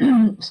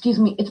 excuse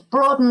me, it's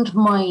broadened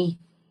my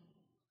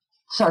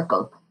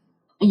circle,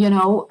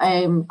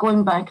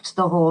 going back to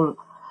the whole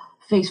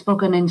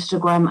Facebook and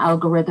Instagram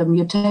algorithm.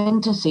 You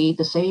tend to see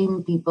the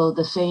same people,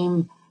 the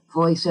same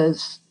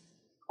voices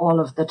all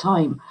of the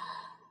time.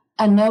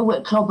 And now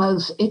with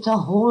Clubhouse, it's a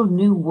whole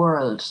new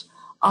world.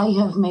 I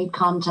have made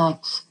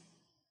contacts,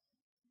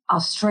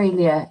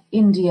 Australia,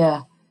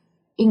 India,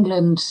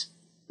 England,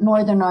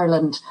 Northern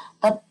Ireland,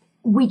 that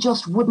we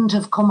just wouldn't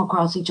have come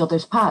across each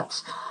other's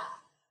paths.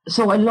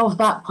 So I love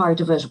that part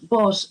of it.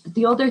 But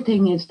the other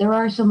thing is there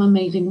are some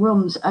amazing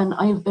rooms, and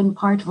I've been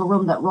part of a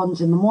room that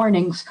runs in the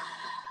mornings,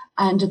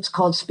 and it's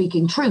called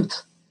Speaking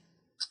Truth.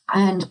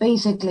 And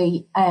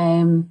basically,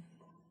 I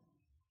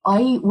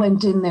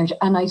went in there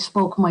and I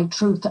spoke my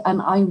truth,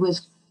 and I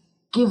was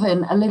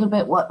given a little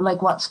bit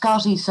what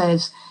Scotty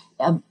says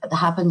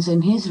happens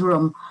in his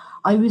room.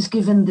 I was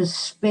given the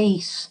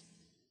space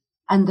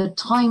and the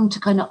time to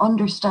kind of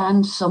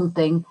understand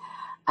something,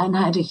 and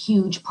had a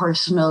huge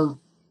personal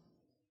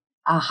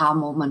aha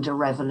moment or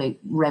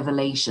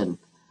revelation.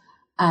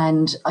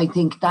 And I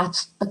think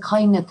that's the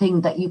kind of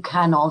thing that you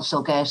can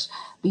also get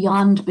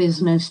beyond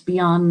business,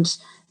 beyond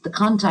the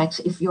contacts.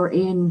 If you're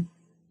in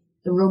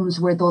the rooms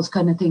where those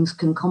kind of things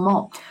can come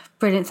up.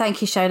 Brilliant.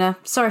 Thank you, Shona.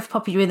 Sorry for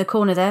popping you in the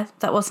corner there.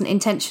 That wasn't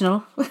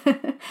intentional.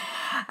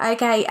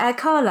 Okay,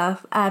 Carla,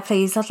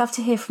 please, I'd love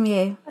to hear from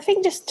you. I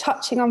think just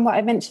touching on what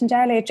I mentioned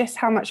earlier, just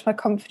how much my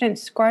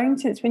confidence has grown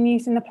since been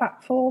using the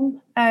platform.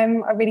 I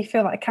really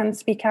feel that I can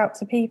speak out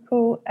to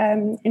people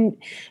and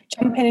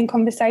jump in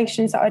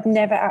conversations that I'd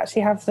never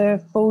actually have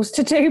the balls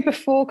to do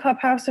before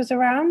Clubhouse was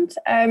around.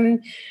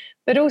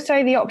 But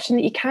also the option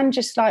that you can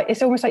just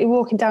it's almost like you're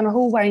walking down a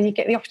hallway and you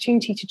get the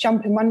opportunity to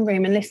jump in one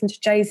room and listen to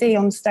Jay-Z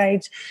on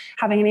stage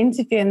having an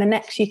interview, and the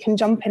next you can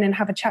jump in and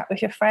have a chat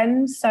with your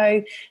friends.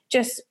 So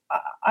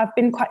I've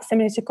been quite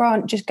similar to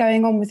Grant, just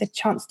going on with a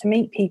chance to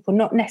meet people,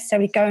 not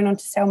necessarily going on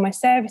to sell my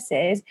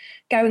services,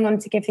 going on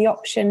to give the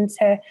option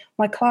to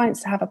my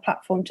clients to have a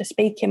platform to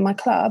speak in my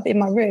club, in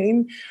my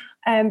room,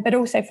 but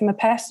also from a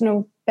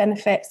personal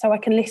benefit, so I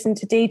can listen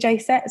to DJ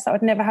sets that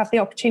I'd never have the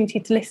opportunity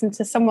to listen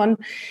to someone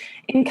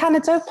in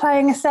Canada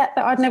playing a set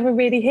that I'd never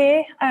really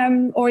hear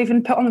or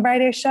even put on the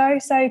radio show.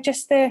 So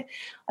just I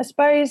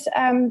suppose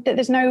that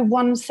there's no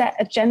one set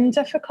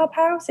agenda for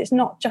Clubhouse. It's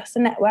not just a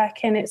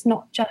networking, it's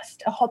not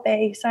just a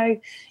hobby. So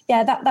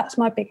yeah, that's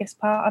my biggest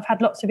part. I've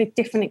had lots of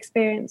different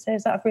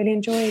experiences that I've really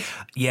enjoyed.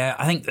 Yeah,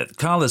 I think that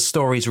Carla's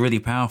story is really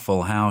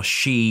powerful, how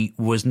she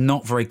was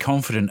not very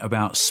confident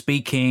about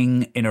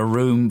speaking in a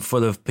room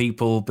full of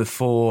people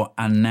before,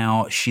 and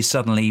now she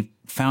suddenly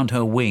found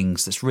her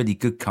wings. That's really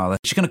good, Carla.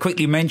 She's going to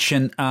quickly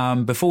mention,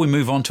 before we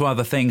move on to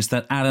other things,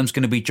 that Adam's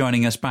going to be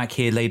joining us back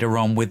here later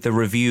on with the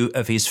review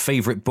of his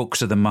favourite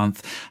books of the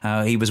month.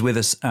 He was with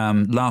us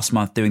last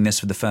month doing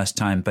this for the first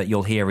time, but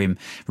you'll hear him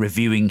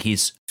reviewing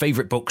his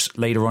favourite books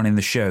later on in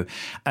the show.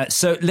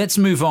 So let's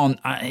move on.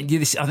 I think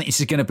this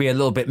is going to be a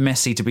little bit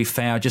messy, to be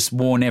fair. I just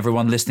warn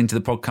everyone listening to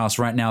the podcast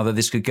right now that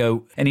this could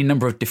go any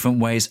number of different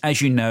ways.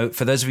 As you know,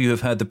 for those of you who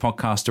have heard the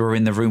podcast or are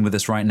in the room with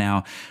us right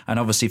now, and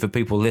obviously for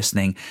people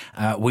listening,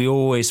 we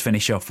always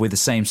finish off with the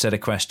same set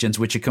of questions,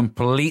 which are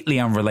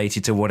completely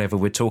unrelated to whatever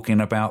we're talking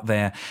about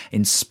there,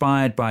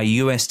 inspired by a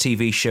US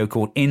TV show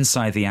called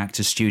Inside the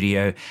Actors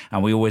Studio.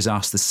 And we always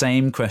ask the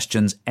same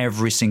questions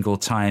every single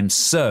time.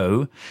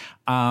 So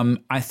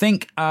I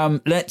think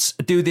let's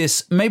do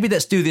this. Maybe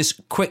let's do this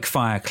quick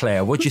fire,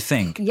 Claire. What do you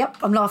think? Yep,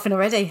 I'm laughing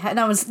already.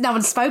 No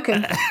one's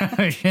spoken.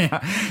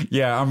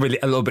 Yeah, I'm really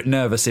a little bit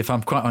nervous, if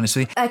I'm quite honest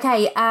with you.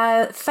 Okay,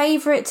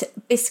 favourite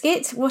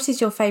biscuit. What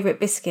is your favourite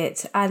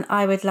biscuit? And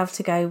I would love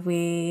to go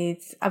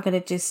with. I'm going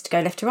to just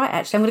go left to right.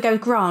 Actually, I'm going to go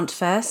with Grant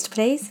first,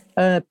 please.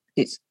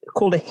 It's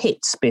called a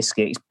Hits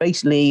biscuit. It's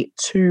basically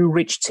 2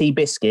 rich tea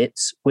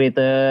biscuits with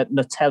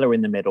Nutella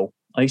in the middle.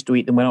 I used to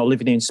eat them when I was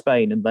living in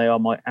Spain, and they are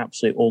my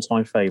absolute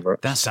all-time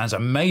favourite. That sounds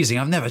amazing.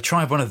 I've never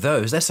tried one of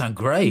those. They sound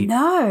great.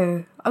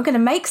 No, I'm going to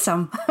make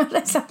some.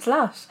 Let's have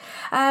lush.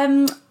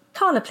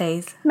 Carla,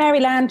 please.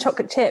 Maryland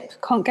chocolate chip,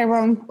 can't go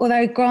wrong.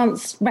 Although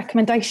Grant's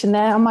recommendation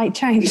there, I might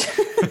change.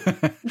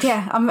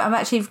 Yeah, I'm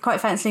actually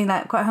quite fancying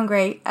that. Quite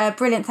hungry.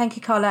 Brilliant, thank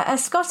you, Carla.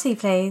 Scotty,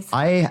 please.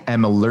 I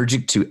am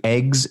allergic to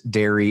eggs,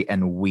 dairy,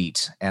 and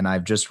wheat, and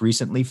I've just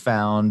recently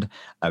found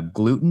a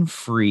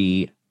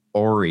gluten-free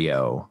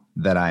Oreo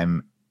that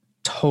I'm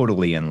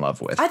totally in love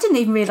with. I didn't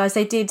even realise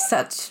they did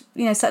such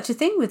a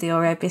thing with the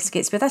Oreo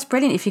biscuits, but that's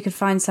brilliant if you could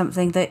find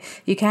something that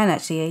you can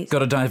actually eat. Got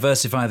to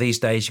diversify these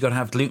days. You've got to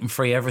have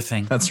gluten-free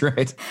everything. That's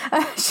right.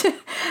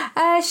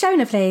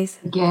 Shona, please.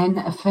 Again,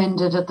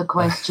 offended at the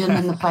question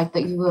and the fact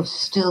that you have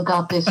still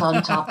got this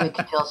on topic.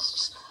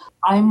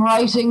 I'm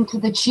writing to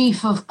the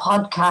chief of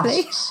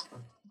podcasts.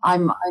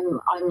 I'm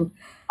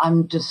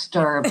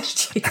disturbed.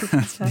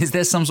 Is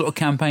there some sort of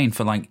campaign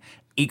for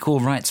equal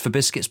rights for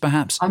biscuits,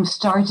 perhaps? I'm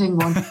starting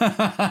one.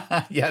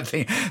 Yeah, I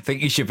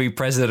think you should be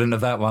president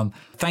of that one.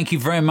 Thank you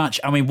very much.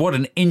 I mean, what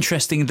an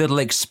interesting little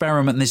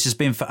experiment this has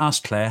been for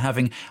us, Claire,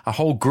 having a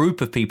whole group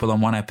of people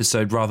on one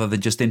episode rather than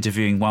just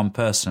interviewing one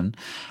person.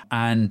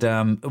 And,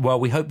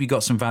 we hope you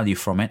got some value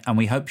from it, and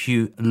we hope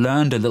you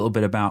learned a little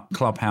bit about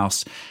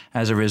Clubhouse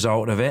as a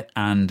result of it.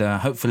 And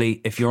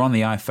hopefully, if you're on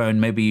the iPhone,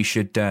 maybe you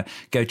should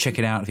go check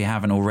it out if you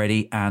haven't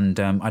already. And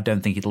I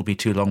don't think it'll be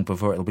too long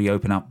before it'll be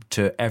open up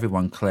to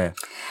everyone, Claire.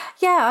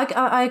 Yeah,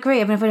 I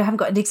agree. I mean, we haven't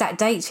got an exact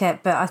date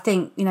yet, but I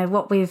think,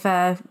 what we've,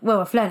 I've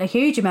learned a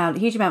huge amount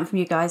from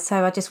you guys.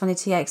 So I just wanted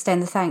to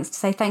extend the thanks to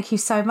say thank you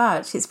so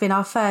much. It's been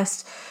our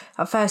first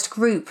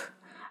group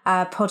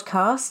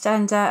podcast,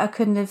 and I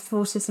couldn't have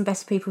thought of some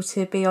better people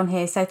to be on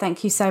here, so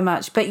thank you so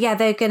much. But yeah,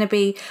 they're going to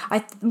be,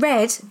 I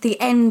read,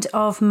 the end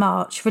of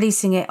March,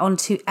 releasing it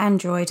onto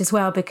Android as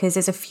well, because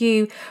there's a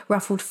few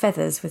ruffled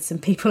feathers with some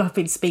people I've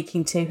been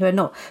speaking to who are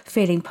not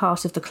feeling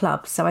part of the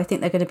club, so I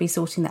think they're going to be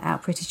sorting that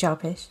out pretty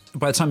sharpish.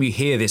 By the time you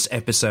hear this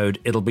episode,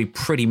 it'll be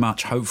pretty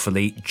much,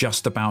 hopefully,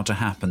 just about to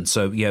happen.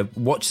 So yeah,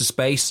 watch the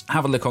space,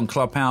 have a look on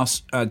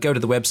Clubhouse, go to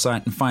the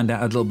website and find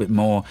out a little bit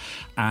more,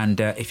 and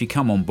if you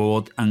come on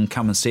board and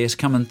come and see us,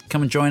 come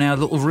and join our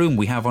little room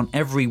we have on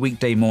every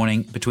weekday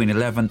morning between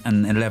 11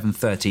 and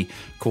 11:30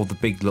 called the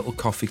Big Little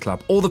Coffee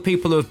Club. All the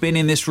people who have been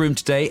in this room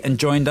today and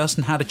joined us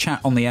and had a chat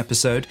on the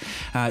episode,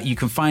 you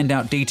can find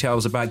out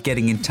details about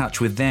getting in touch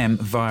with them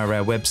via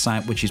our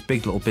website, which is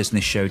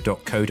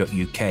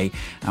biglittlebusinessshow.co.uk,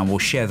 and we'll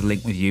share the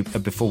link with you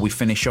before we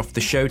finish off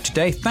the show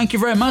today. Thank you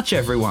very much,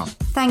 everyone.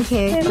 Thank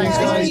you. Thanks,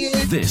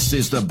 guys. This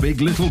is the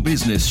Big Little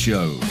Business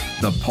Show,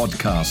 the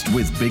podcast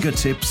with bigger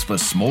tips for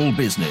small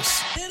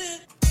business.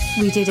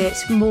 We did it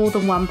more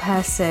than one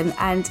person,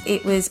 and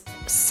it was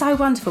so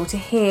wonderful to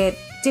hear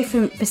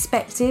different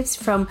perspectives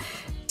from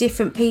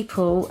different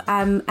people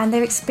and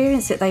their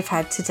experience that they've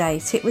had to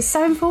date. It was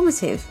so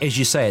informative. As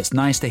you say, it's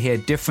nice to hear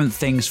different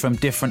things from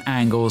different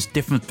angles,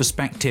 different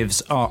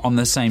perspectives on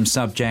the same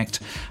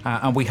subject,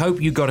 and we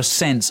hope you got a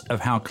sense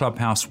of how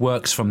Clubhouse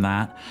works from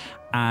that,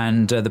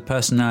 and the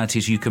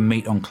personalities you can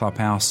meet on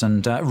Clubhouse,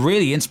 and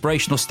really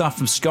inspirational stuff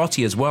from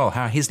Scotty as well,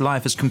 how his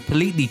life has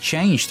completely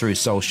changed through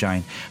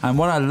Soulshine. And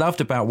what I loved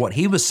about what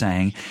he was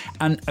saying,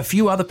 and a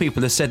few other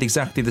people have said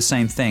exactly the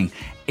same thing,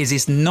 is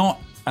it's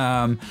not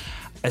a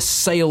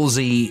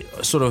salesy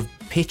sort of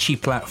pitchy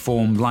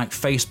platform like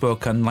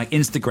Facebook and like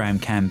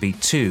Instagram can be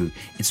too.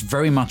 It's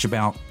very much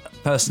about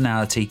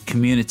personality,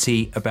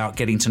 community, about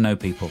getting to know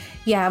people.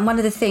 Yeah, and one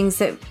of the things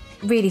that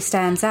really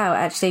stands out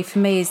actually for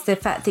me is the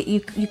fact that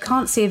you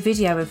can't see a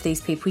video of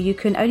these people. You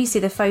can only see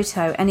the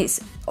photo, and it's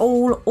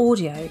all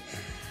audio,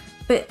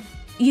 but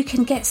you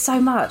can get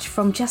so much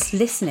from just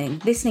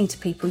listening to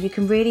people. You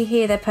can really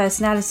hear their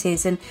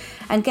personalities and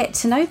get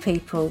to know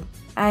people.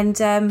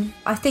 And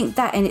I think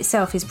that in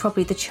itself is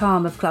probably the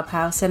charm of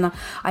Clubhouse. And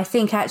I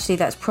think actually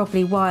that's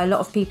probably why a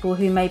lot of people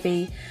who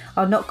maybe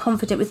are not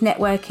confident with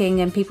networking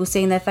and people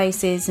seeing their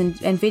faces and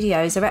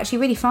videos are actually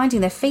really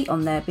finding their feet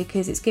on there,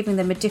 because it's giving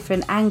them a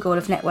different angle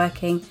of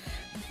networking,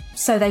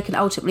 so they can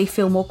ultimately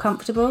feel more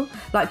comfortable,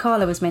 like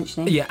Carla was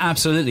mentioning. Yeah,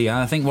 absolutely.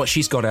 I think what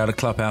she's got out of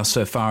Clubhouse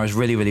so far is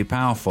really, really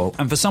powerful.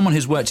 And for someone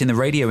who's worked in the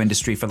radio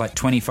industry for like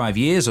 25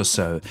 years or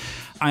so,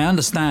 I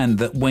understand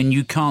that when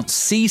you can't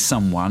see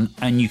someone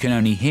and you can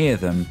only hear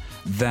them,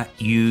 that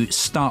you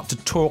start to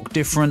talk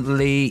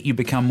differently, you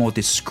become more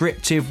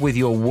descriptive with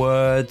your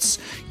words,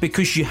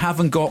 because you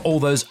haven't got all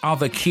those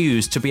other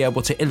cues to be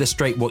able to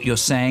illustrate what you're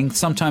saying.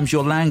 Sometimes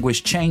your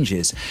language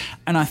changes.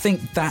 And I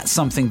think that's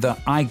something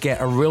that I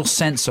get a real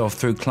sense of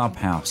through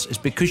Clubhouse, is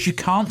because you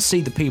can't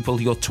see the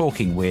people you're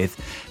talking with,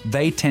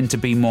 they tend to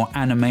be more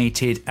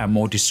animated and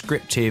more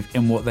descriptive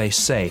in what they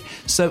say.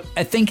 So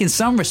I think in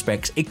some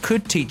respects, it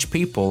could teach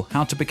people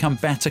how to become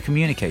better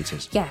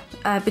communicators. Yeah,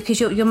 because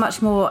you're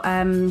much more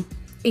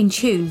in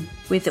tune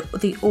with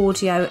the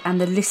audio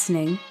and the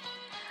listening,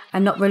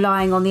 and not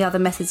relying on the other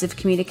methods of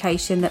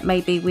communication that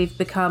maybe we've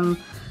become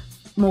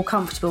more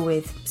comfortable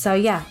with. So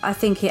yeah, I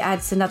think it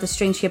adds another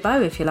string to your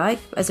bow, if you like,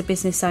 as a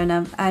business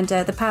owner, and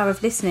the power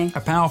of listening.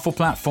 A powerful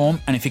platform.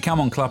 And if you come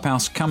on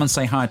Clubhouse, come and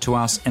say hi to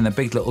us in the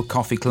Big Little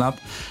Coffee Club,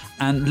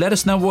 and let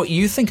us know what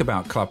you think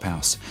about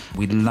Clubhouse.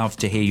 We'd love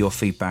to hear your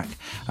feedback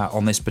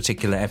on this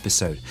particular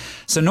episode.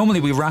 So normally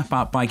we wrap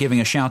up by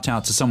giving a shout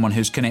out to someone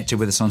who's connected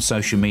with us on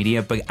social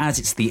media, but as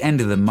it's the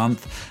end of the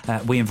month,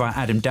 we invite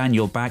Adam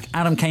Daniel back.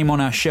 Adam came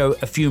on our show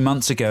a few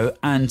months ago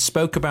and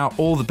spoke about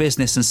all the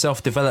business and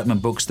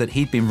self-development books that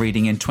he'd been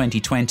reading in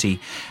 2020,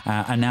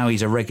 and now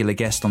he's a regular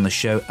guest on the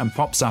show and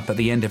pops up at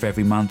the end of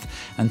every month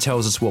and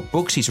tells us what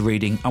books he's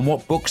reading and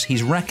what books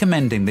he's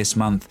recommending this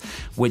month,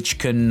 which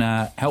can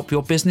help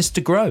your business to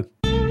grow.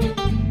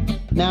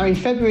 Now, in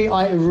February,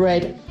 I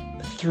read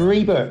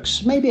 3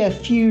 books, maybe a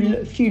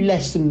few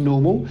less than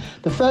normal.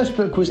 The first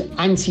book was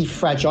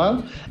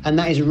Anti-Fragile, and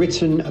that is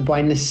written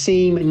by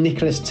Nassim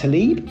Nicholas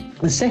Taleb.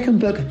 The second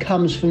book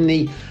comes from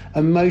the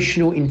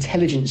Emotional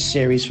Intelligence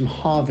series from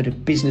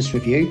Harvard Business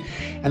Review,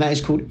 and that is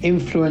called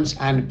Influence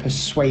and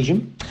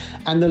Persuasion.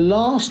 And the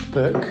last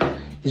book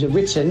is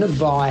written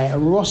by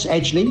Ross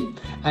Edgley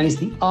and is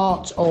The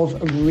Art of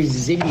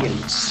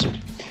Resilience.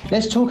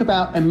 Let's talk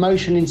about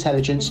emotional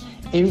intelligence,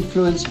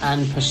 influence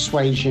and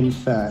persuasion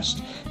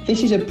first.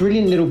 This is a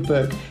brilliant little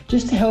book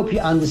just to help you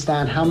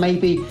understand how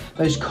maybe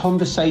those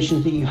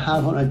conversations that you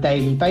have on a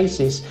daily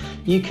basis,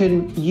 you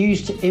can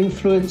use to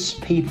influence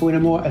people in a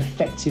more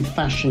effective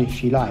fashion,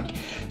 if you like.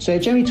 So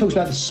it generally talks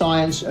about the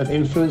science of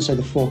influence, so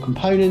the 4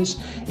 components.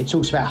 It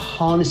talks about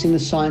harnessing the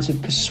science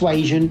of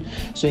persuasion.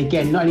 So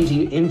again, not only do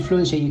you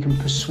influence, you can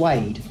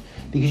persuade,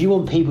 because you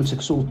want people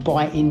to sort of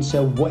buy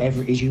into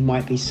whatever it is you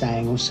might be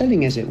saying or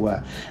selling, as it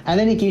were. And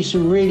then it gives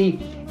some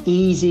really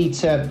easy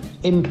to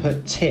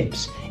input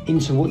tips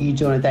into what you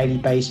do on a daily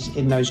basis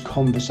in those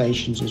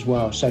conversations as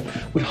well. So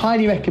would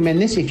highly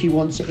recommend this if you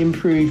want to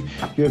improve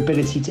your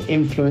ability to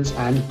influence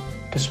and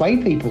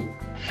persuade people.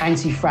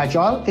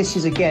 Anti-Fragile, this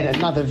is again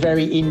another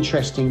very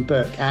interesting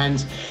book,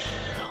 and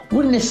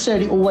wouldn't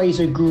necessarily always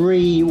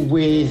agree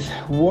with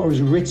what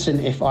was written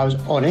if I was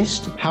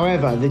honest.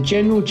 However, the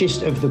general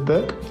gist of the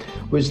book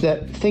was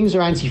that things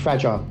are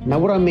anti-fragile. Now,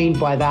 what I mean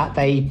by that,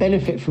 they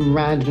benefit from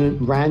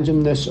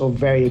randomness or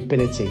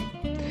variability,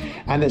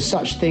 and that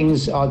such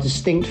things are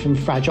distinct from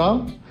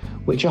fragile,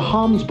 which are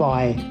harmed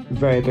by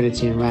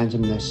variability and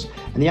randomness.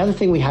 And the other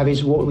thing we have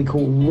is what we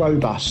call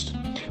robust,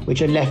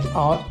 which are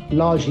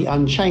largely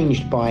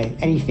unchanged by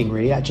anything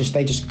really.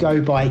 They just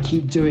go by,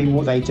 keep doing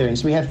what they do. And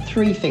so we have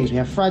three things. We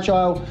have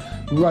fragile,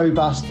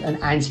 robust,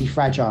 and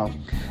anti-fragile.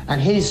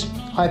 And his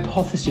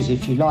hypothesis,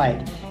 if you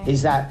like,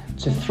 is that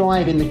to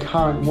thrive in the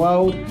current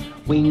world,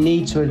 we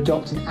need to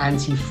adopt an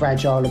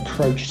anti-fragile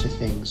approach to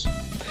things.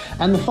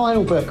 And the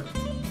final book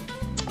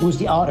was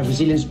The Art of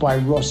Resilience by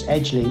Ross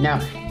Edgley. Now,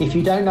 if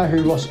you don't know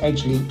who Ross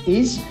Edgley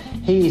is,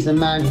 he is the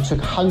man who took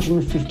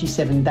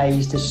 157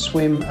 days to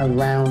swim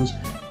around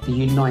the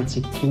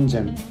United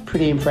Kingdom.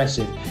 Pretty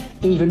impressive.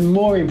 Even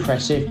more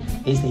impressive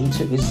is that he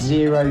took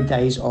 0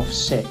 days off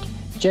sick.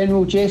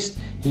 General gist,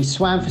 he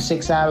swam for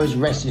 6 hours,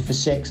 rested for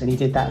 6, and he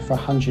did that for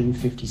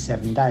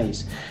 157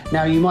 days.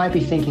 Now, you might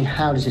be thinking,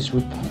 how does this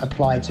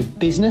apply to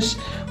business?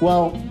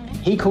 Well,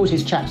 he calls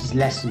his chapters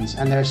lessons,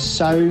 and there are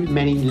so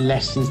many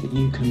lessons that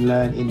you can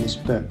learn in this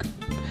book.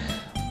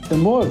 The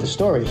moral of the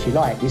story, if you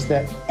like, is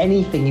that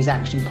anything is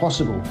actually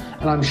possible.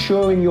 And I'm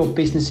sure in your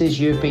businesses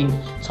you've been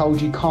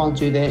told you can't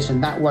do this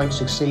and that won't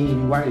succeed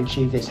and you won't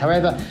achieve this.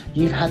 However,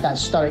 you've had that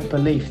stoic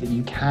belief that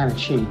you can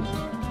achieve.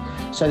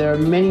 So there are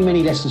many,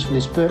 many lessons from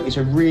this book. It's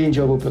a really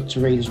enjoyable book to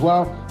read as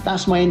well.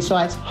 That's my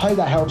insights. Hope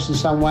that helps in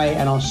some way,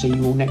 and I'll see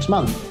you all next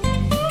month.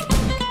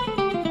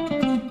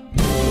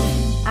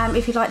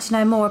 If you'd like to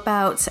know more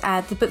about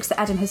the books that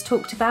Adam has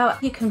talked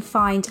about, you can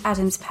find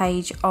Adam's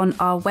page on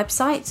our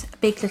website,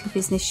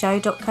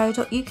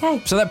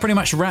 biglittlebusinessshow.co.uk. So that pretty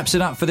much wraps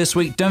it up for this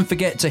week. Don't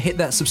forget to hit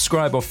that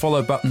subscribe or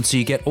follow button so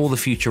you get all the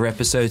future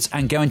episodes,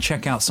 and go and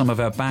check out some of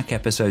our back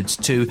episodes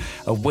too,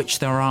 of which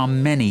there are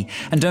many.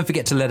 And don't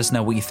forget to let us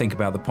know what you think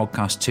about the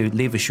podcast too.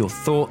 Leave us your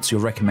thoughts,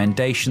 your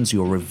recommendations,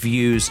 your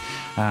reviews,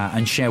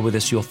 and share with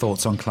us your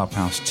thoughts on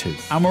Clubhouse too.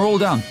 And we're all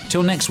done.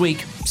 Till next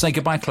week, say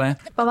goodbye, Claire.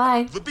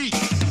 Bye-bye.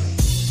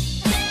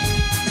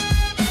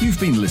 You've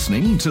been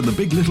listening to The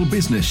Big Little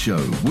Business Show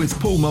with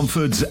Paul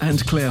Mumford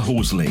and Claire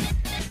Horsley.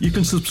 You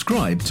can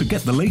subscribe to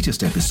get the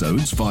latest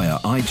episodes via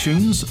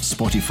iTunes,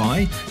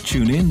 Spotify,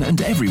 TuneIn,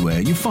 and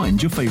everywhere you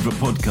find your favourite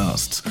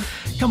podcasts.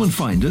 Come and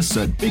find us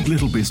at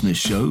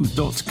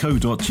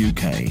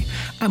biglittlebusinessshow.co.uk.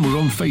 And we're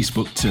on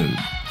Facebook too.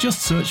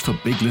 Just search for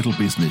Big Little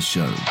Business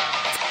Show.